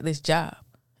because I got this job.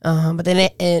 But then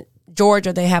in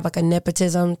Georgia, they have like a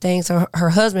nepotism thing. So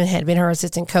her husband had been her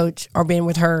assistant coach or been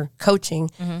with her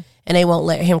coaching, and they won't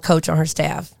let him coach on her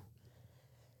staff.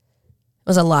 It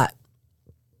was a lot.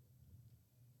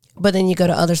 But then you go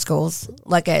to other schools,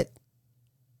 like at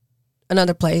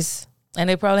another place. And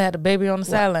they probably had a baby on the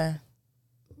sideline.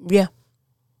 Yeah.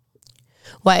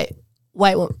 White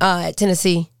at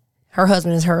Tennessee, her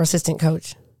husband is her assistant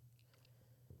coach.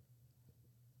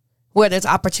 Where there's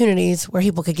opportunities where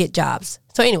people could get jobs.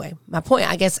 So anyway, my point,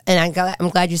 I guess, and I'm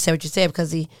glad you said what you said,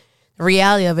 because the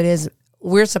reality of it is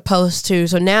we're supposed to.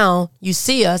 So now you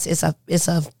see us. It's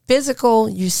a physical.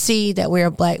 You see that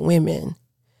we're black women,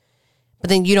 but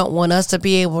then you don't want us to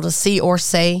be able to see or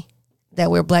say that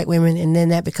we're black women, and then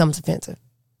that becomes offensive.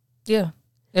 Yeah,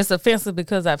 it's offensive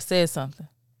because I've said something.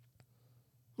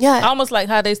 Yeah, almost like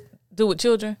how they do with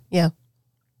children. Yeah,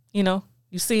 you know,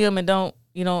 you see them and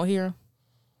you don't hear them.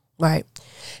 Right.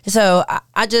 So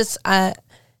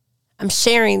I'm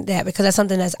sharing that because that's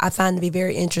something that I find to be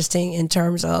very interesting in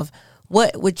terms of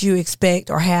what would you expect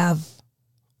or have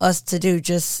us to do?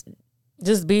 Just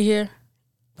be here.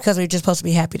 Because we're just supposed to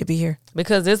be happy to be here.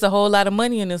 Because there's a whole lot of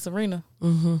money in this arena.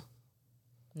 Mm-hmm.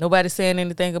 Nobody's saying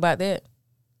anything about that.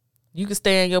 You can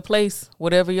stay in your place,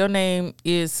 whatever your name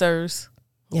is, sirs.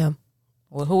 Yeah.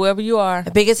 Or whoever you are.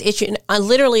 The biggest issue, and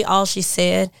literally all she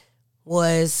said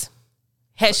was...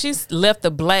 Had she left the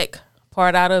black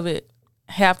part out of it,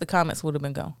 half the comments would have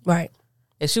been gone. Right.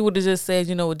 If she would have just said,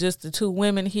 just the two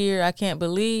women here, I can't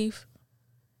believe,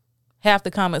 half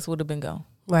the comments would have been gone.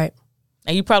 Right.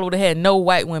 And you probably would have had no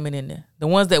white women in there. The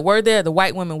ones that were there, the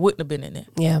white women wouldn't have been in there.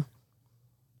 Yeah.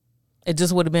 It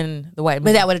just would have been the white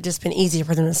men. But that would have just been easier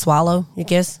for them to swallow, you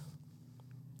guess?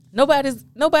 Nobody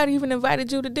even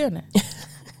invited you to dinner.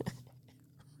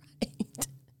 Right.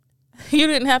 You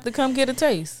didn't have to come get a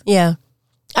taste. Yeah.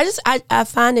 I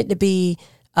find it to be...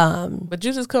 but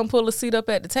you just come pull a seat up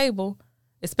at the table,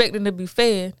 expecting to be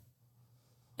fed,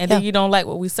 and then you don't like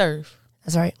what we serve.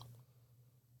 That's right.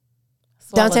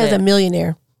 Dante's a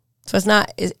millionaire. So it's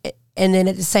not... and then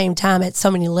at the same time, at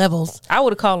so many levels... I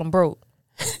would have called him broke.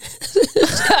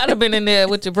 I'd have been in there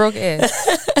with your broke ass.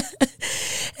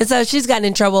 And so she's gotten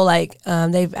in trouble. Like I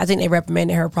think they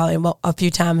reprimanded her probably a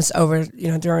few times over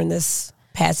during this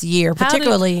past year,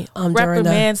 particularly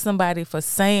reprimand somebody for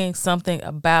saying something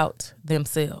about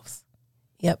themselves.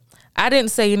 Yep. I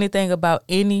didn't say anything about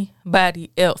anybody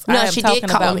else. No, she did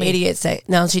call them idiots.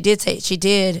 No, she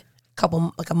did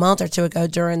a month or two ago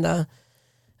during the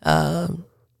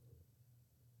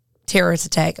terrorist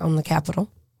attack on the Capitol.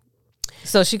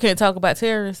 So she can't talk about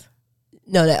terrorists?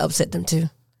 No, that upset them too.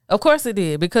 Of course it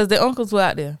did, because their uncles were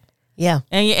out there. Yeah.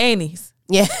 And your aunties.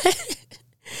 Yeah.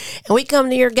 And we come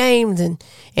to your games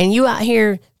and you out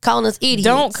here calling us idiots.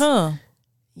 Don't come.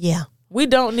 Yeah. We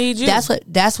don't need you.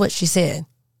 That's what she said.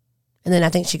 And then I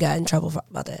think she got in trouble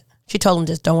about that. She told them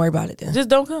just don't worry about it then. Just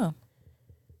don't come.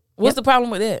 What's the problem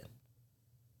with that?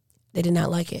 They did not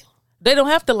like it. They don't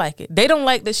have to like it. They don't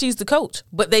like that she's the coach,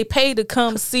 but they pay to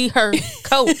come see her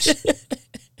coach.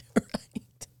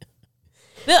 Right.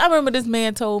 Then I remember this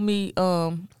man told me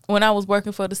when I was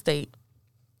working for the state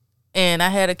and I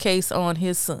had a case on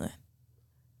his son.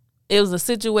 It was a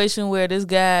situation where this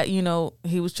guy,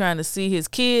 he was trying to see his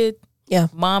kid. Yeah.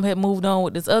 Mom had moved on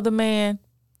with this other man.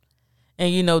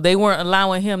 And, they weren't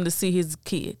allowing him to see his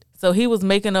kid. So he was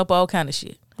making up all kind of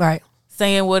shit. Right.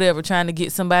 Saying whatever, trying to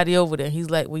get somebody over there.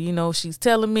 He's like, well, she's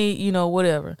telling me,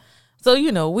 whatever. So,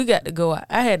 we got to go out.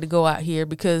 I had to go out here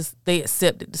because they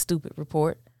accepted the stupid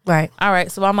report. Right. All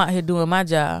right. So I'm out here doing my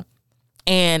job.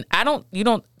 And you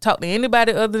don't talk to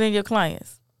anybody other than your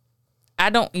clients.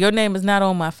 Your name is not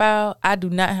on my file. I do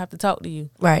not have to talk to you.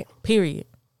 Right. Period.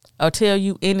 Or tell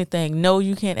you anything. No,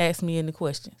 you can't ask me any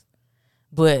questions.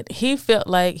 But he felt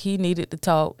like he needed to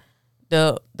talk.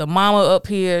 The mama up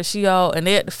here, and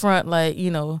they at the front, like,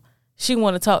 she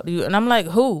want to talk to you. And I'm like,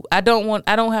 who? I don't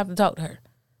have to talk to her.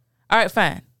 All right,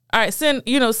 fine. All right, send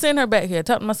her back here.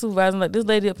 Talk to my supervisor. I'm like, this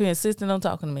lady up here insisting on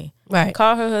talking to me. Right.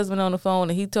 Call her husband on the phone,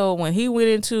 and he told when he went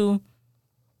into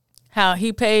how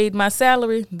he paid my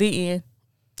salary, the end.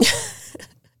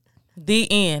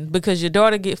 The end. Because your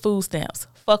daughter get food stamps.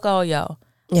 Fuck all y'all.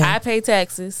 Yeah. I pay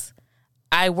taxes.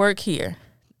 I work here.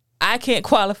 I can't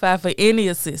qualify for any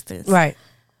assistance. Right.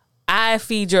 I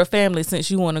feed your family since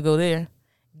you want to go there.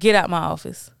 Get out my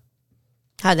office.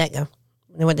 How'd that go?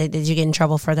 Did you get in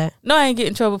trouble for that? No, I ain't get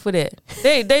in trouble for that.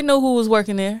 They know who was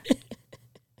working there.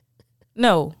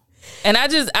 No. And I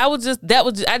just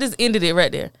ended it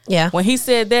right there. Yeah. When he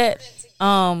said that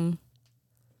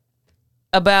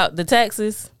about the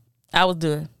taxes, I was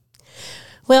done.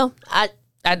 Well, I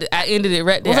ended it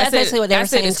right there. Well, that's basically what they were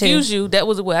saying, excuse too. you. That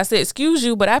was what I said. Excuse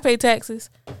you, but I pay taxes.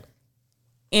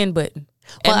 End button.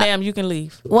 And ma'am, you can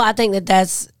leave. Well, I think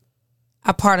that's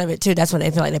a part of it too. That's what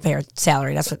they feel like they pay her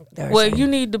salary. That's what they're saying. You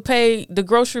need to pay the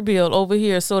grocery bill over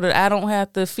here so that I don't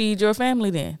have to feed your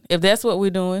family then. If that's what we're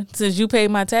doing, since you pay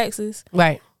my taxes.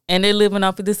 Right. And they're living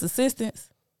off of this assistance.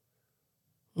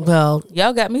 Well,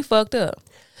 y'all got me fucked up.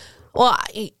 Well,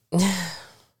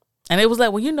 and it was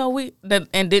like, well,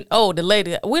 the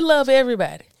lady, we love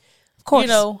everybody. Of course. You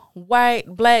know, white,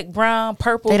 black, brown,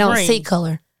 purple, green. They don't green. see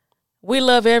color. We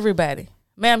love everybody.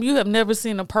 Ma'am, you have never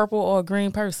seen a purple or a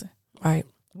green person. Right.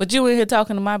 But you in here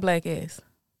talking to my black ass.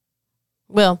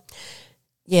 Well,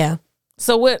 yeah.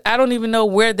 So what? I don't even know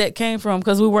where that came from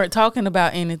because we weren't talking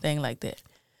about anything like that.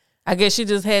 I guess she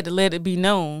just had to let it be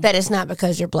known. That it's not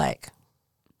because you're black.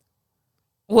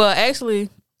 Well, actually,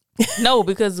 no,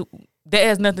 because that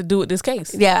has nothing to do with this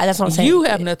case. Yeah, that's what I'm saying. You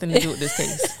have nothing to do with this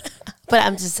case. But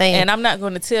I'm just saying. And I'm not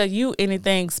going to tell you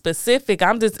anything specific.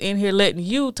 I'm just in here letting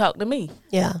you talk to me.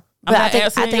 Yeah. But I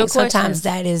think sometimes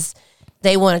that is,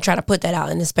 they want to try to put that out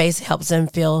in the space. It helps them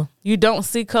feel. You don't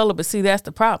see color, but see, that's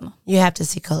the problem. You have to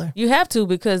see color. You have to,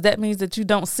 because that means that you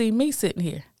don't see me sitting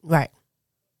here. Right.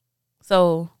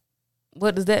 So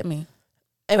what does that mean?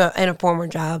 In a former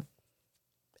job,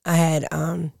 I had,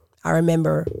 I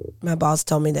remember my boss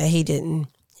told me that he didn't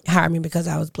hire me because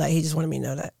I was black. He just wanted me to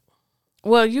know that.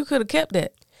 Well, you could have kept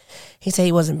that. He said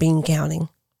he wasn't bean counting.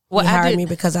 Well, he hired me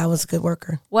because I was a good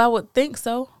worker. Well, I would think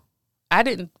so.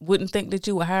 I wouldn't think that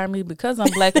you would hire me because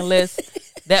I'm black unless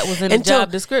that was in the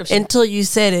job description. Until you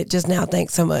said it just now.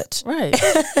 Thanks so much. Right.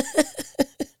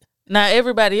 Now,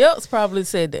 everybody else probably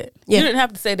said that. Yeah. You didn't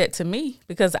have to say that to me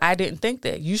because I didn't think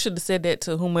that. You should have said that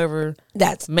to whomever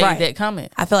made that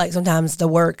comment. I feel like sometimes the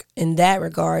work in that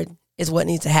regard is what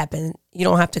needs to happen. You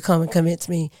don't have to come and convince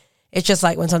me. It's just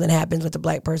like when something happens with a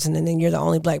black person and then you're the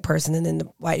only black person and then the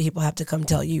white people have to come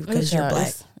tell you because you're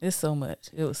black. It's so much.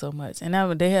 It was so much. And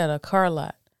now they had a car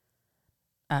lot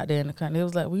out there in the country. It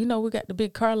was like, well, we got the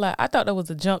big car lot. I thought that was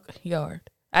a junk yard.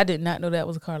 I did not know that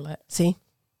was a car lot. See?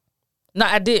 No,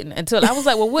 I didn't until I was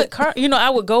like, well, what car? I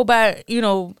would go by, every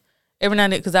now and then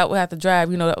because I would have to drive.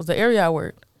 That was the area I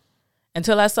worked.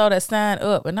 Until I saw that sign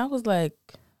up. And I was like,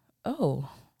 oh.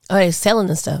 Oh, they're selling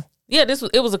the stuff. Yeah,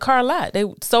 it was a car lot. They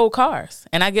sold cars.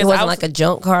 And I guess it wasn't like a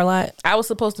junk car lot? I was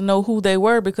supposed to know who they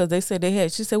were because they said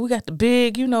she said, we got the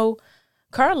big,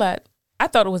 car lot. I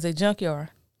thought it was a junkyard.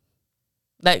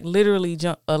 Like literally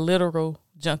a literal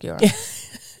junkyard.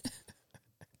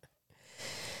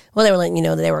 Well, they were letting you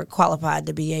know that they were qualified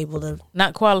to be able to.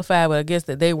 Not qualified, but I guess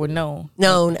that they were known.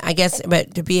 Known, I guess,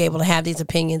 but to be able to have these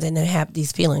opinions and to have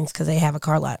these feelings because they have a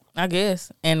car lot. I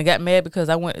guess. And they got mad because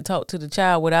I went to talk to the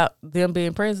child without them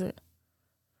being present.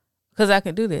 Because I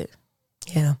could do that.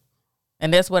 Yeah.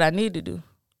 And that's what I need to do.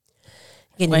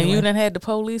 When you done had the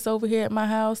police over here at my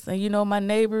house and my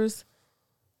neighbors.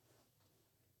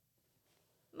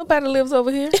 Nobody lives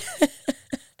over here.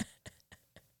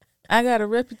 I got a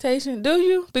reputation. Do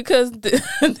you? Because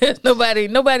there's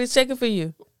nobody's checking for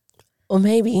you. Well,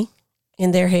 maybe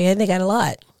in their head they got a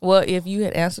lot. Well, if you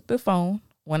had answered the phone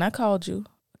when I called you,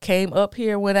 came up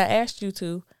here when I asked you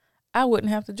to, I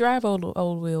wouldn't have to drive all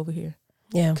the way over here.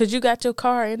 Yeah. Because you got your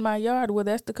car in my yard. Well,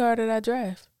 that's the car that I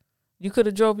drive. You could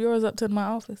have drove yours up to my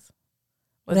office.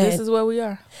 But this is where we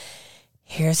are.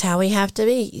 Here's how we have to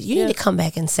be. You need to come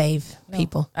back and save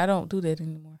people. I don't do that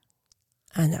anymore.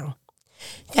 I know.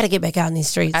 You got to get back out in these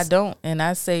streets. I don't, and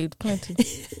I saved plenty.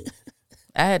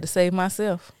 I had to save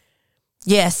myself.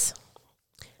 Yes.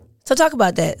 So talk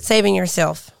about that, saving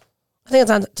yourself. I think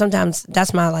sometimes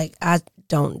that's I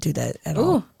don't do that at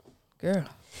all. Girl.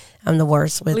 I'm the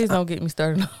worst with. Please don't get me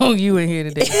started on you in here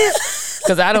today,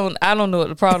 because I don't know what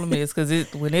the problem is.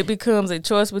 Because when it becomes a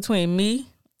choice between me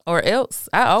or else,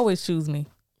 I always choose me.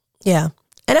 Yeah,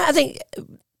 and I think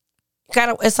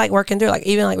kind of it's like working through,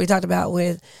 even like we talked about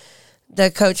with the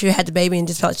coach who had the baby and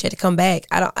just felt she had to come back.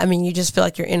 You just feel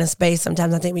like you're in a space.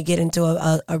 Sometimes I think we get into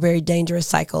a very dangerous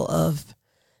cycle of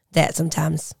that.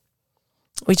 Sometimes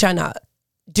we try not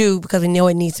do because we know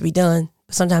it needs to be done,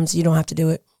 but sometimes you don't have to do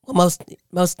it. Well,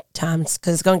 most times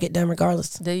because it's going to get done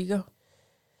regardless. There you go.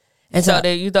 And so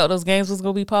you thought those games was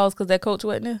going to be paused because that coach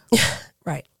wasn't there?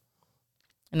 Right.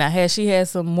 Now, she had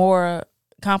some more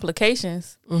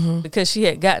complications because she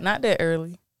had gotten out there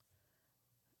early,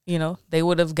 they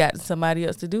would have gotten somebody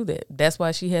else to do that. That's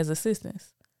why she has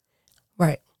assistants.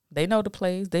 Right. They know the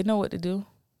plays. They know what to do.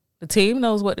 The team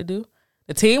knows what to do.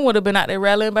 The team would have been out there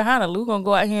rallying behind her. We're going to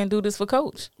go out here and do this for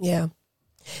coach. Yeah.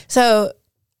 So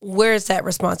where's that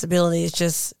responsibility? It's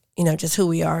just, just who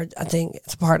we are. I think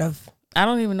it's part of. I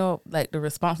don't even know, the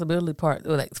responsibility part.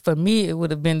 For me, it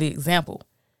would have been the example.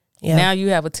 Yeah. Now you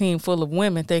have a team full of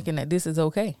women thinking that this is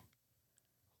okay.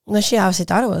 No, she obviously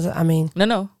thought it was.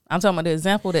 No. I'm talking about the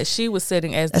example that she was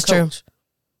setting as the That's coach. true.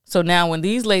 So now when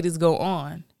these ladies go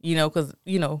on, because,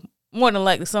 more than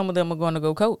likely some of them are going to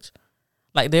go coach.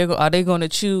 Like, are they going to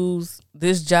choose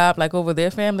this job, like, over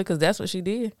their family? Because that's what she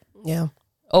did. Yeah.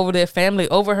 Over their family,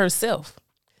 over herself.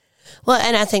 Well,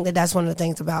 and I think that's one of the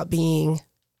things about being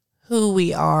who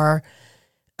we are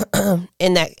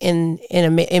in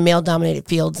male dominated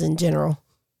fields in general.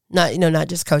 Not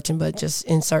just coaching, but just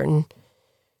in certain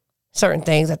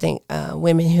things. I think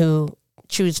women who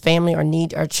choose family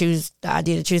or choose the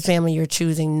idea to choose family, you're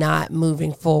choosing not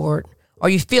moving forward, or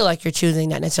you feel like you're choosing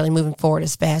not necessarily moving forward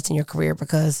as fast in your career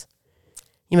because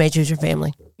you may choose your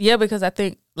family. Yeah, because I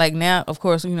think like now, of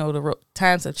course, the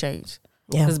times have changed.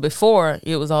 Yeah. Because before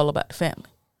it was all about the family.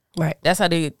 Right. That's how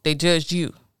they judged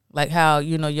you, like how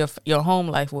your home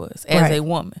life was as right. a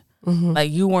woman. Mm-hmm.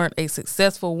 Like you weren't a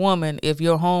successful woman if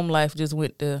your home life just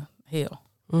went to hell.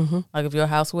 Mm-hmm. Like if your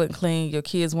house wasn't clean, your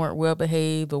kids weren't well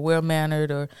behaved or well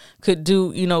mannered or could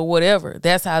do whatever.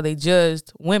 That's how they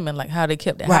judged women, like how they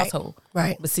kept the right. household.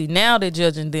 Right. But see, now they're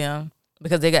judging them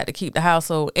because they got to keep the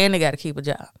household and they got to keep a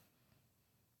job.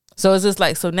 So it's just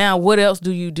like, so now what else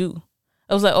do you do?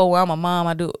 I was like, oh, well, I'm a mom.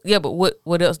 I do. Yeah, but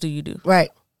what else do you do?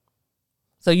 Right.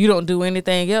 So you don't do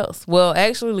anything else. Well,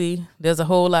 actually, there's a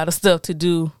whole lot of stuff to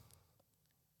do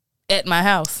at my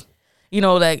house.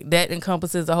 Like that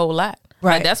encompasses a whole lot.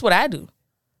 Right. Like, that's what I do.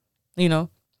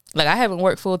 Like I haven't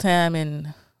worked full time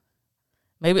in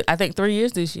maybe, I think 3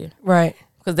 years this year. Right.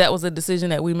 Because that was a decision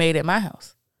that we made at my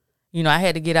house. I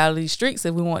had to get out of these streets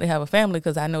if we wanted to have a family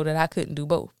because I know that I couldn't do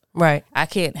both. Right. I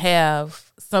can't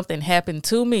have something happen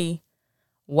to me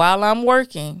while I'm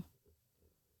working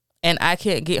and I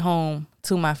can't get home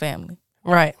to my family.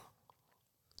 Right.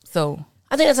 So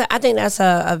I think that's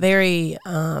a very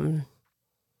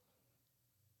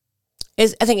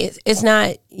it's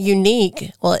not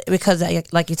unique. Well, because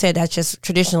like you said, that's just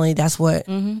traditionally that's what.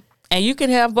 Mm-hmm. And you can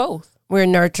have both. We're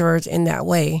nurturers in that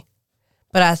way,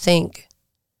 but I think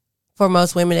for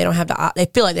most women, they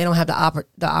feel like they don't have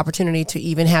the opportunity to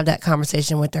even have that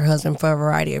conversation with their husband for a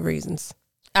variety of reasons.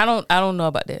 I don't know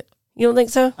about that. You don't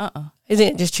think so? Isn't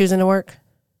it just choosing to work?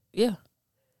 Yeah.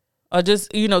 Or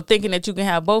just, thinking that you can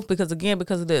have both because of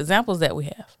the examples that we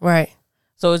have. Right.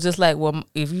 So it's just like, well,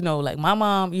 if, like my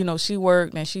mom, she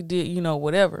worked and she did,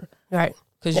 whatever. Right.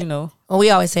 Because, Well,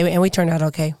 we always say, and we turned out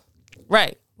okay.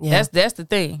 Right. Yeah. That's the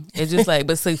thing. It's just like,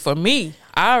 but see, for me,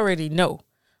 I already know.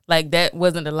 Like, that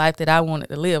wasn't the life that I wanted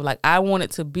to live. Like, I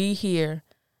wanted to be here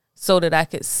so that I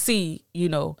could see,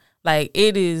 like,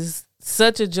 it is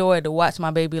such a joy to watch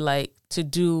my baby, like, to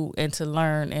do and to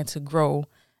learn and to grow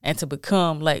and to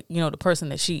become, like, the person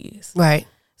that she is. Right.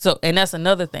 So, and that's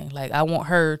another thing. Like, I want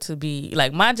her to be,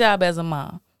 like, my job as a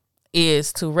mom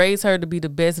is to raise her to be the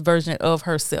best version of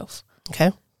herself.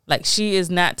 Okay. Like, she is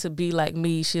not to be like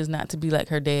me. She is not to be like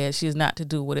her dad. She is not to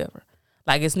do whatever.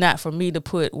 Like, it's not for me to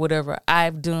put whatever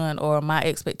I've done or my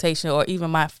expectation or even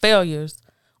my failures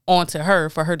onto her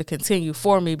for her to continue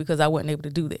for me because I wasn't able to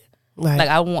do that. Right. Like,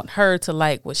 I want her to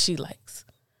like what she likes.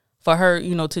 For her,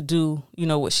 to do,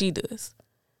 what she does.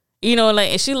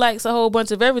 Like, and she likes a whole bunch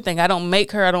of everything. I don't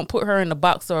put her in a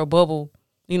box or a bubble,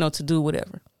 to do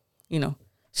whatever.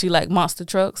 She like monster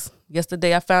trucks.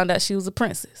 Yesterday I found out she was a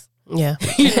princess. Yeah.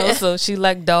 So she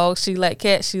like dogs, she like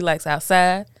cats, she likes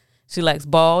outside. She likes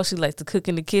balls. She likes to cook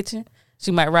in the kitchen.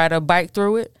 She might ride her bike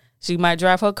through it. She might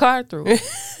drive her car through it.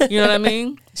 You know what I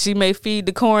mean? She may feed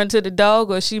the corn to the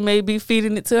dog or she may be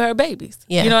feeding it to her babies.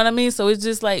 Yeah. You know what I mean? So it's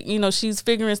just like, she's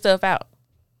figuring stuff out.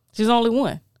 She's only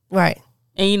one. Right.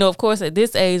 And, of course, at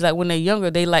this age, like when they're younger,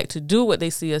 they like to do what they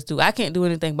see us do. I can't do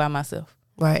anything by myself.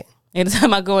 Right.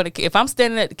 Anytime I go if I'm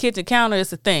standing at the kitchen counter,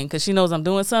 it's a thing because she knows I'm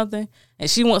doing something and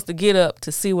she wants to get up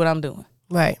to see what I'm doing.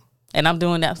 Right. And I'm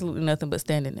doing absolutely nothing but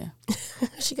standing there.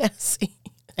 She got to see.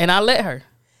 And I let her.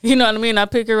 You know what I mean? I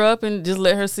pick her up and just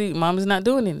let her see Mama's not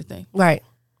doing anything. Right.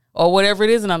 Or whatever it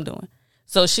is that I'm doing.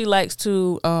 So she likes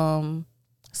to,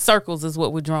 circles is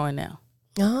what we're drawing now.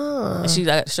 Oh. And I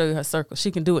got to show you her circle.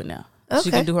 She can do it now. Okay.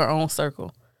 She can do her own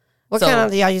circle. What kind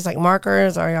of, do y'all use like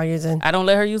markers or y'all using? I don't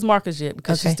let her use markers yet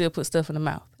because she still puts stuff in the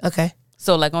mouth. Okay.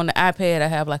 So like on the iPad, I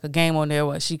have like a game on there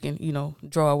where she can,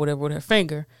 draw whatever with her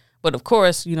finger. But of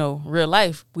course, real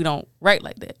life, we don't write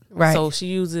like that. Right. So she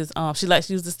uses, she likes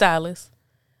to use the stylus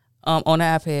on the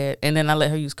iPad, and then I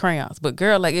let her use crayons. But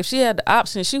girl, like if she had the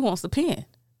option, she wants the pen.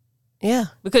 Yeah.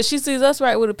 Because she sees us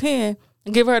write with a pen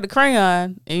and give her the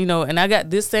crayon, and and I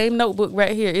got this same notebook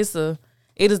right here.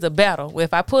 It is a battle.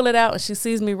 If I pull it out and she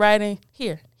sees me writing,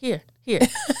 here.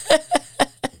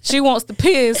 She wants the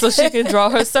pen so she can draw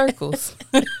her circles.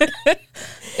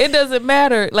 It doesn't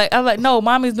matter. Like I'm like, no,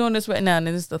 mommy's doing this right now, and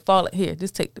then it's the fall. Here,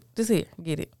 just take this here,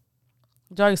 get it.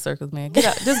 Draw your circles, man. Get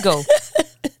out. Just go.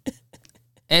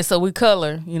 And so we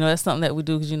color. You know, that's something that we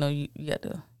do because, you know, you got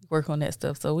to work on that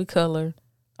stuff. So we color,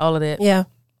 all of that. Yeah.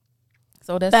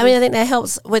 So that's. But I mean, I think that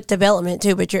helps with development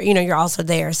too. But you're also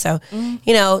there. So,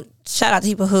 you know, shout out to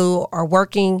people who are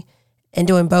working and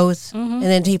doing both, and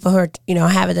then people who are, you know,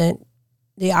 having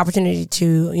the opportunity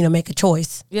to, you know, make a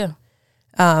choice. Yeah.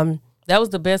 That was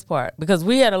the best part because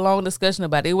we had a long discussion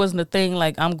about it. It wasn't a thing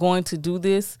like I'm going to do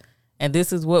this and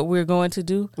this is what we're going to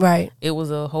do. Right. It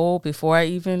was a whole, before I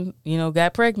even, you know,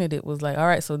 got pregnant, it was like, all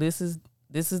right, so this is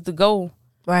the goal.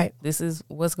 Right. This is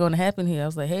what's going to happen here. I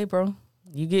was like, hey, bro,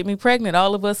 you get me pregnant.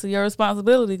 All of us are your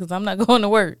responsibility because I'm not going to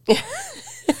work.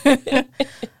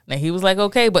 Now he was like,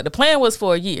 okay, but the plan was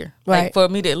for a year. Right. Like for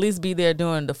me to at least be there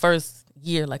during the first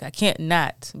year. Like I can't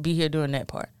not be here during that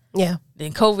part. Yeah.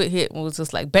 Then COVID hit and was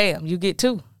just like, bam, you get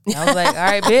 2. I was like, all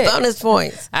right, bet. Bonus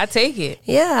points. I take it.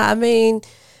 Yeah, I mean,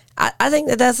 I think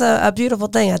that's a beautiful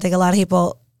thing. I think a lot of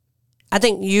people, I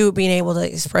think you being able to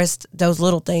express those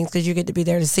little things because you get to be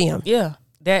there to see them. Yeah,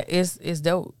 that is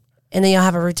dope. And then you'll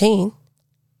have a routine.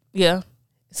 Yeah.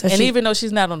 So even though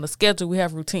she's not on the schedule, we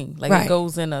have routine. Like it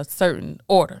goes in a certain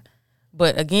order.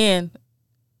 But again,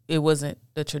 it wasn't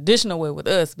the traditional way with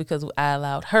us because I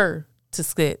allowed her to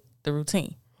set the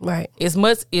routine. Right. It's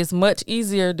much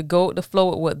easier to go with the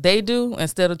flow with what they do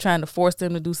instead of trying to force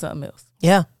them to do something else.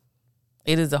 Yeah.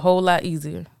 It is a whole lot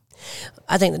easier.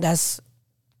 I think that's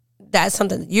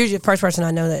something. You're the first person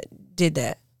I know that did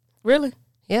that. Really?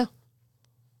 Yeah.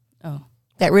 Oh.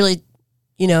 That really,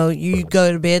 you know, you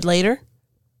go to bed later.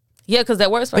 Yeah, because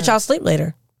that works for her. But y'all sleep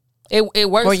later. It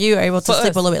works. Or you're able to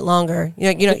sleep a little bit longer.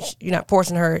 You're not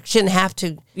forcing her. She shouldn't have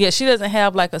to. Yeah, she doesn't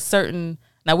have like a certain.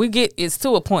 Now it's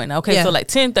to a point now. Okay, so like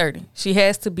 10:30, she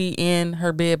has to be in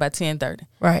her bed by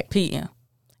 10:30 p.m.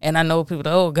 And I know people,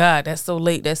 oh God, that's so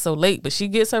late. But she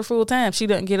gets her full time. She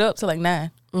doesn't get up till like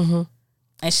 9, and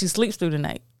she sleeps through the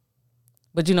night.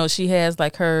 But you know, she has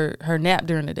like her nap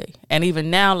during the day, and even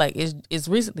now, like it's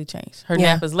recently changed. Her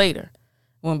nap is later.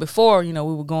 When before, you know,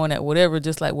 we were going at whatever,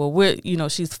 just like, well,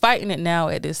 she's fighting it now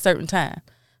at this certain time.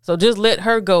 So just let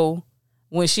her go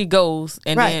when she goes,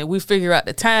 and then we figure out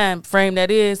the time frame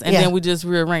that is, and then we just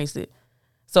rearranged it.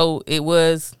 So it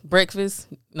was breakfast,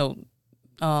 milk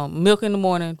in the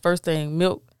morning, first thing,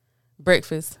 milk,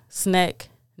 breakfast, snack,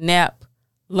 nap,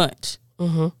 lunch.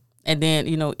 Mm-hmm. And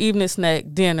then, evening snack,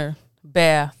 dinner,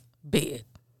 bath, bed.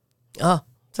 Oh.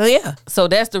 So, yeah. So,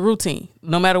 that's the routine,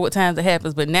 no matter what times it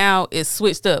happens. But now it's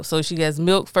switched up. So, she has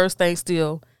milk first thing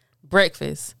still,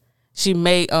 breakfast. She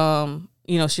may,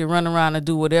 she'll run around and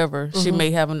do whatever. Mm-hmm. She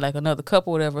may have like another cup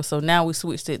or whatever. So, now we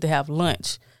switched it to have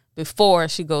lunch before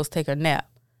she goes take her nap.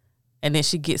 And then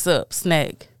she gets up,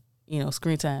 snack,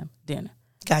 screen time, dinner.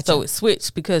 Gotcha. So, it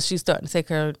switched because she's starting to take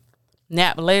her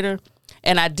nap later.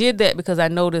 And I did that because I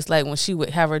noticed, like, when she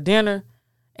would have her dinner,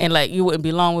 and, like, you wouldn't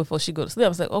be long before she go to sleep. I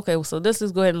was like, okay, well, so let's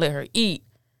just go ahead and let her eat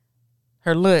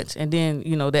her lunch. And then,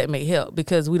 that may help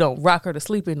because we don't rock her to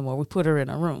sleep anymore. We put her in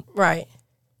a room. Right.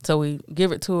 So we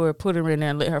give it to her, put her in there,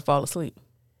 and let her fall asleep.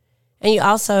 And you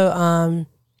also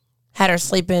had her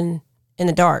sleeping in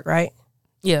the dark, right?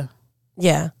 Yeah.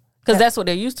 Yeah. Because that's what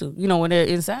they're used to. When they're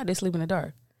inside, they sleep in the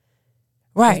dark.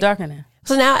 Right. It's dark in there.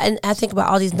 So now, and I think about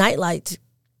all these night lights.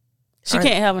 She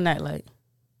can't have a night light.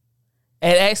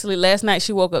 And actually, last night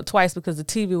she woke up twice because the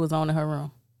TV was on in her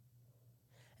room.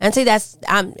 And see,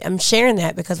 I'm sharing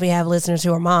that because we have listeners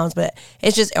who are moms, but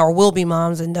it's just, or will be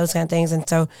moms and those kind of things. And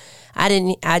so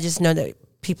I just know that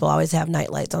people always have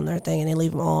night lights on their thing and they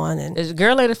leave them on. And the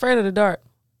girl ain't afraid of the dark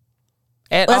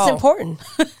at all. That's important.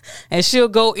 And she'll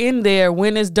go in there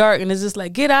when it's dark and it's just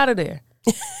like, get out of there.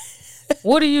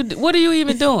 What are you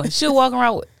even doing? She'll walk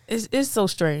around. It's so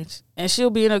strange. And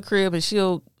she'll be in her crib and she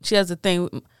has a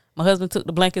thing. My husband took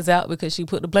the blankets out because she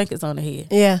put the blankets on her head.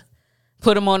 Yeah.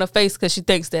 Put them on her face because she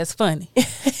thinks that's funny.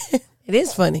 It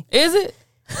is funny. Is it?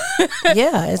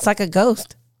 Yeah, it's like a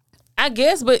ghost. I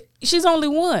guess, but she's only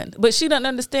one. But she doesn't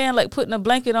understand, like, putting a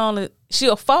blanket on it.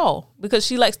 She'll fall because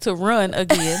she likes to run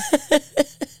again.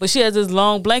 But she has this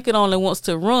long blanket on and wants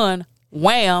to run,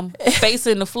 wham,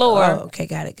 facing the floor. Oh, okay,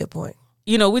 got it. Good point.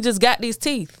 We just got these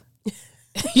teeth.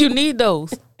 You need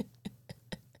those.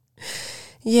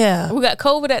 Yeah. We got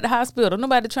COVID at the hospital.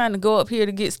 Nobody trying to go up here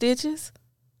to get stitches.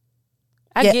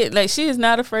 I get, like, she is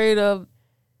not afraid of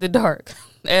the dark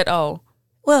at all.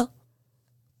 Well,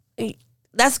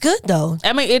 that's good, though.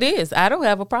 I mean, it is. I don't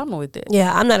have a problem with it.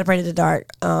 Yeah, I'm not afraid of the dark.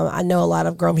 I know a lot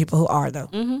of grown people who are, though.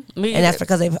 Mm-hmm. And that's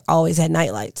because they've always had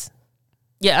night lights.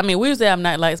 Yeah, I mean, we usually have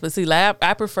night lights, but see, like,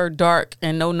 I prefer dark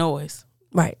and no noise.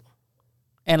 Right.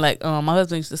 And like my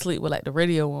husband used to sleep with like the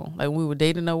radio on, like when we were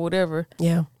dating or whatever.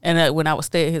 Yeah. And when I would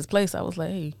stay at his place, I was like,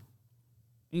 hey,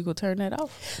 you go turn that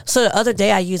off. So the other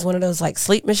day I used one of those like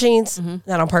sleep machines,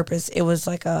 not on purpose. It was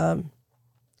like a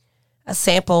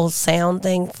sample sound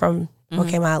thing from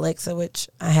my Alexa, which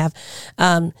I have.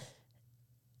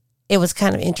 It was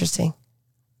kind of interesting.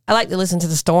 I like to listen to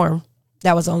the storm.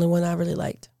 That was the only one I really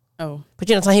liked. Oh. But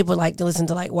you know, some people like to listen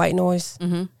to like white noise.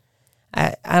 Mm-hmm.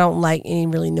 I don't like any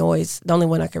really noise. The only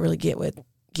one I could really get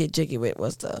jiggy with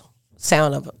was the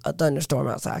sound of a thunderstorm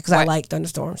outside, because I like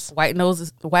thunderstorms. White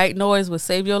noise would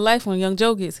save your life when Young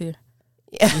Joe gets here.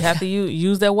 Yeah. You have to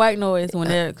use that white noise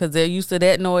because they're used to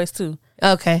that noise too.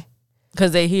 Okay.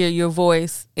 Because they hear your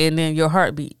voice and then your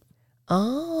heartbeat.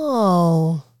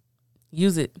 Oh.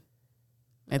 Use it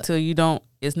until you don't.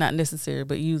 It's not necessary,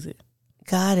 but use it.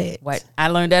 Got it. I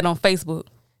learned that on Facebook.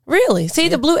 Really? See,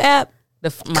 the blue app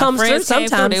comes through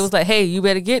sometimes. They was like, hey, you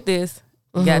better get this.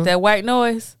 You got that white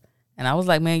noise. And I was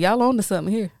like, man, y'all on to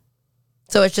something here.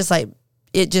 So it's just like,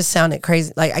 it just sounded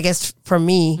crazy. Like, I guess for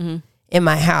me, in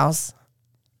my house.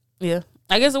 Yeah.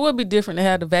 I guess it would be different to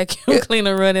have the vacuum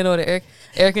cleaner running or the air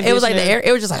conditioner. It was like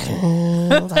it was just like,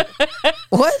 I was like,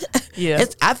 what? Yeah.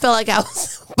 I felt like I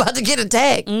was about to get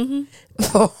attacked.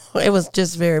 It was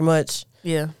just very much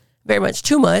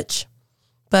too much.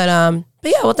 But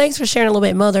yeah, well, thanks for sharing a little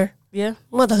bit, Mother. Yeah.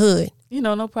 Motherhood.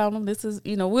 No problem. This is,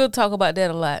 we'll talk about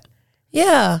that a lot.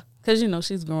 Yeah. Because,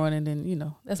 she's growing and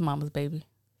then, that's mama's baby.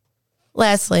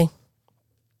 Lastly,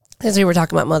 since we were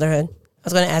talking about motherhood, I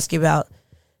was going to ask you about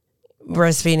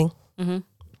breastfeeding. Mm-hmm.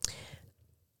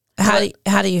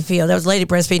 How do you feel? There was a lady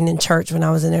breastfeeding in church when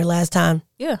I was in there last time.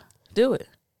 Yeah, do it.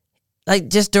 Like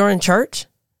just during church?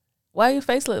 Why your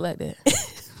face look like that?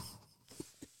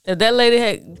 If that lady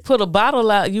had put a bottle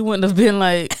out, you wouldn't have been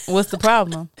like, what's the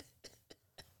problem?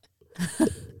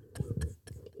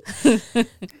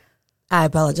 I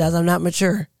apologize. I'm not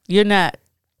mature. You're not.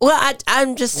 Well,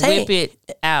 I'm just saying. Whip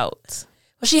it out.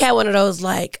 Well, she had one of those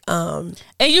like. And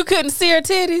you couldn't see her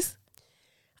titties?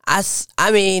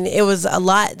 I mean, it was a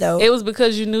lot though. It was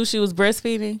because you knew she was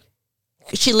breastfeeding?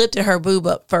 She lifted her boob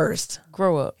up first.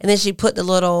 Grow up. And then she put the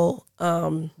little.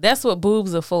 That's what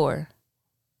boobs are for.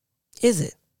 Is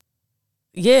it?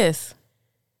 Yes.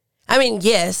 I mean,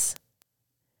 yes.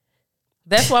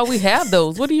 That's why we have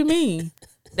those. What do you mean?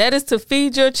 That is to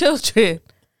feed your children.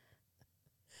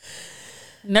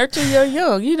 Nurture your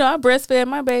young. I breastfed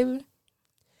my baby.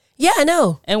 Yeah, I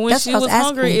know. And when she was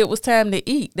hungry, it was time to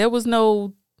eat. There was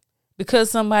no, because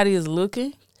somebody is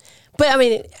looking. But I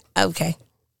mean, okay.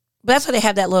 But that's why they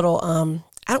have that little,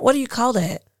 what do you call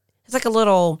that? It's like a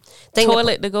little thing.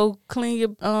 Toilet to go clean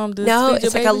your, no,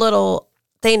 it's like a little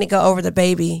thing to go over the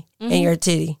baby and your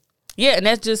titty. Yeah, and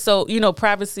that's just so,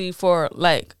 privacy for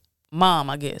like mom,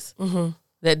 I guess. Mm-hmm.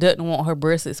 That doesn't want her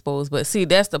breasts exposed. But see,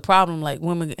 that's the problem. Like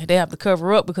women, they have to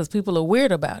cover up because people are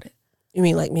weird about it. You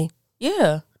mean like me?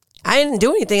 Yeah. I didn't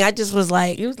do anything. I just was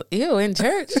like. Ew, in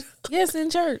church? Yes, in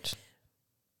church.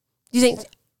 You think,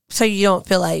 so you don't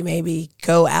feel like maybe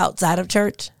go outside of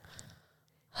church?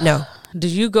 No. Do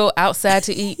you go outside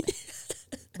to eat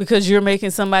because you're making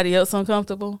somebody else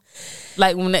uncomfortable?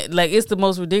 Like it's the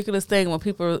most ridiculous thing when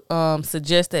people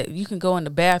suggest that you can go in the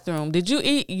bathroom. Did you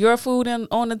eat your food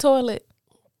on the toilet?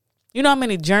 You know how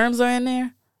many germs are in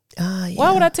there? Yeah.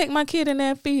 Why would I take my kid in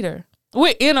there and feed her?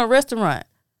 We're in a restaurant.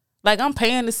 Like, I'm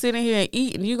paying to sit in here and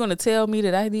eat, and you're going to tell me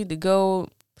that I need to go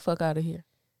fuck out of here.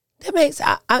 That makes,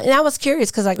 and I was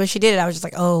curious because, like, when she did it, I was just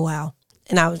like, oh, wow.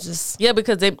 And I was just. Yeah,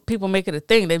 because people make it a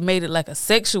thing. They've made it like a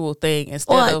sexual thing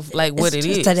instead of like what it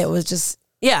is. That it was just,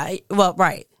 yeah, well,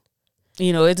 right.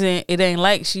 It ain't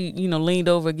like she, leaned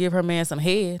over and give her man some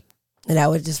head. And that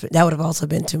would have also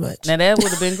been too much. Now that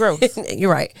would have been gross.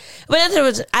 You're right. But I just thought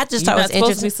it was interesting. You're not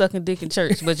supposed to be sucking dick in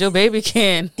church, but your baby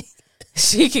can.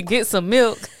 She can get some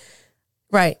milk.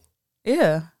 Right.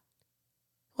 Yeah.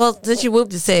 Well, since you moved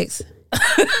to 6.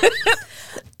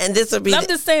 And this would be. I'm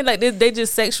just saying, like, they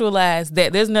just sexualize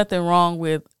that. There's nothing wrong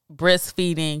with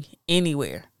breastfeeding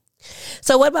anywhere.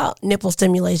 So what about nipple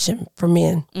stimulation for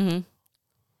men?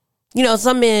 Mm-hmm.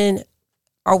 Some men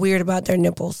are weird about their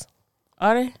nipples.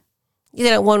 Are they? You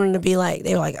don't want them to be like,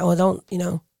 they were like, oh, don't,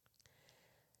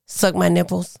 suck my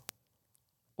nipples.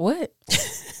 What?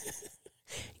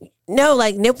 No,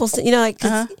 like nipples, like,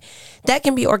 that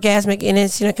can be orgasmic and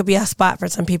it's, it could be a spot for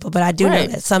some people. But I do know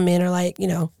that some men are like,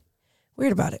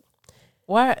 weird about it.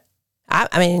 Why?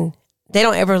 I mean, they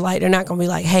don't ever they're not going to be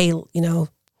like, hey,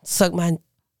 suck my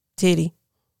titty.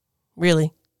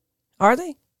 Really? Are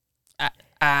they?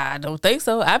 I don't think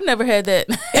so. I've never had that.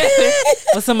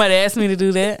 When somebody asked me to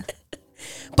do that.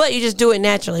 But you just do it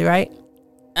naturally, right?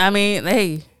 I mean,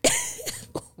 hey.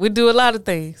 We do a lot of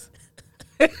things.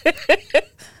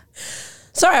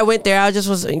 Sorry, I went there.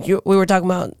 We were talking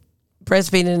about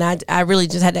breastfeeding, and I really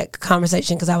just had that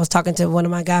conversation because I was talking to one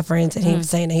of my guy friends, and he was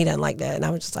saying that he doesn't like that, and I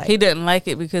was just like, he doesn't like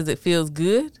it because it feels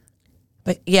good.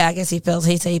 But yeah, I guess he said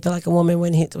he felt like a woman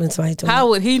when somebody told him. How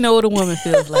would he know what a woman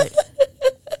feels like?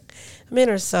 Men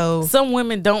are so. Some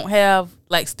women don't have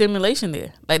like stimulation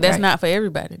there. Like that's not for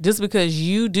everybody. Just because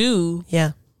you do,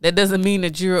 that doesn't mean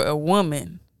that you're a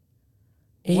woman.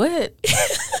 What?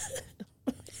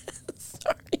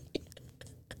 Sorry,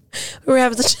 we were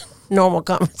having such a normal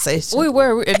conversation. We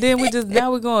were, and then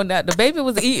now we're going. The baby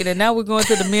was eating, and now we're going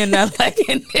to the men not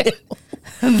liking it.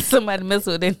 Somebody mess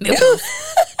with their nipples.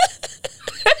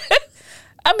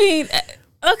 I mean,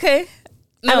 okay.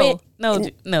 No,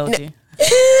 G.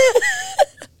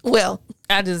 Well,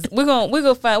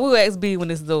 we'll ask B when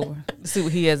this is over to see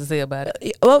what he has to say about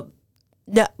it. Well,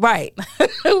 no, right.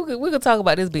 We're gonna talk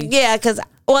about this B. Yeah,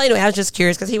 anyway, I was just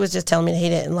curious because he was just telling me that he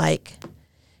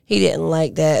didn't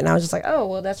like that, and I was just like, oh,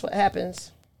 well, that's what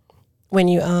happens when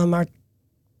you are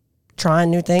trying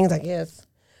new things, I guess.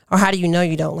 Or how do you know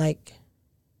you don't like?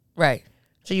 Right.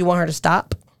 So you want her to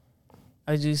stop?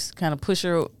 Or just kind of push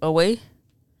her away?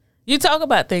 You talk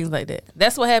about things like that.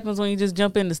 That's what happens when you just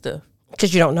jump into stuff.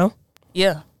 Because you don't know?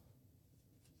 Yeah.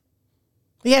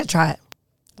 You got to try it.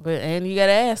 And you got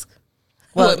to ask.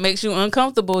 What makes you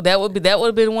uncomfortable? That would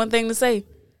have been one thing to say.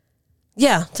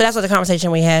 Yeah. So that's what the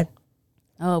conversation we had.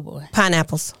 Oh, boy.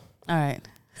 Pineapples. All right.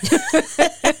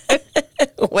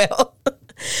 Well.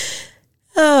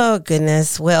 Oh,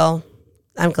 goodness. Well,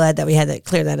 I'm glad that we had to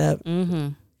clear that up. Mm-hmm.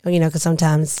 You know, because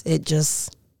sometimes it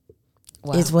just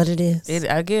is what it is.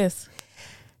 I guess.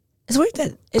 It's weird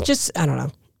that it just, I don't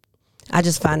know. I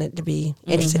just find it to be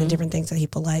interested in different things that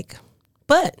people like.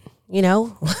 But, you know,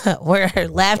 where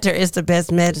laughter is the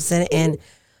best medicine and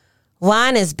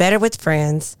wine is better with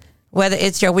friends, whether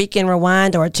it's your weekend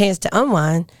rewind or a chance to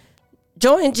unwind,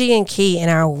 join G and Key in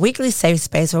our weekly safe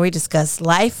space where we discuss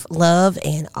life, love,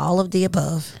 and all of the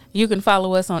above. You can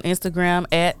follow us on Instagram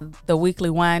at The Weekly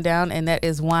Wind Down, and that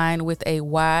is wine with a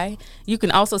Y. You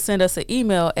can also send us an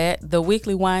email at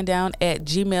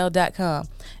theweeklywindown@gmail.com.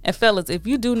 And fellas, if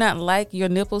you do not like your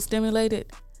nipples stimulated,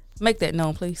 make that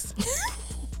known, please.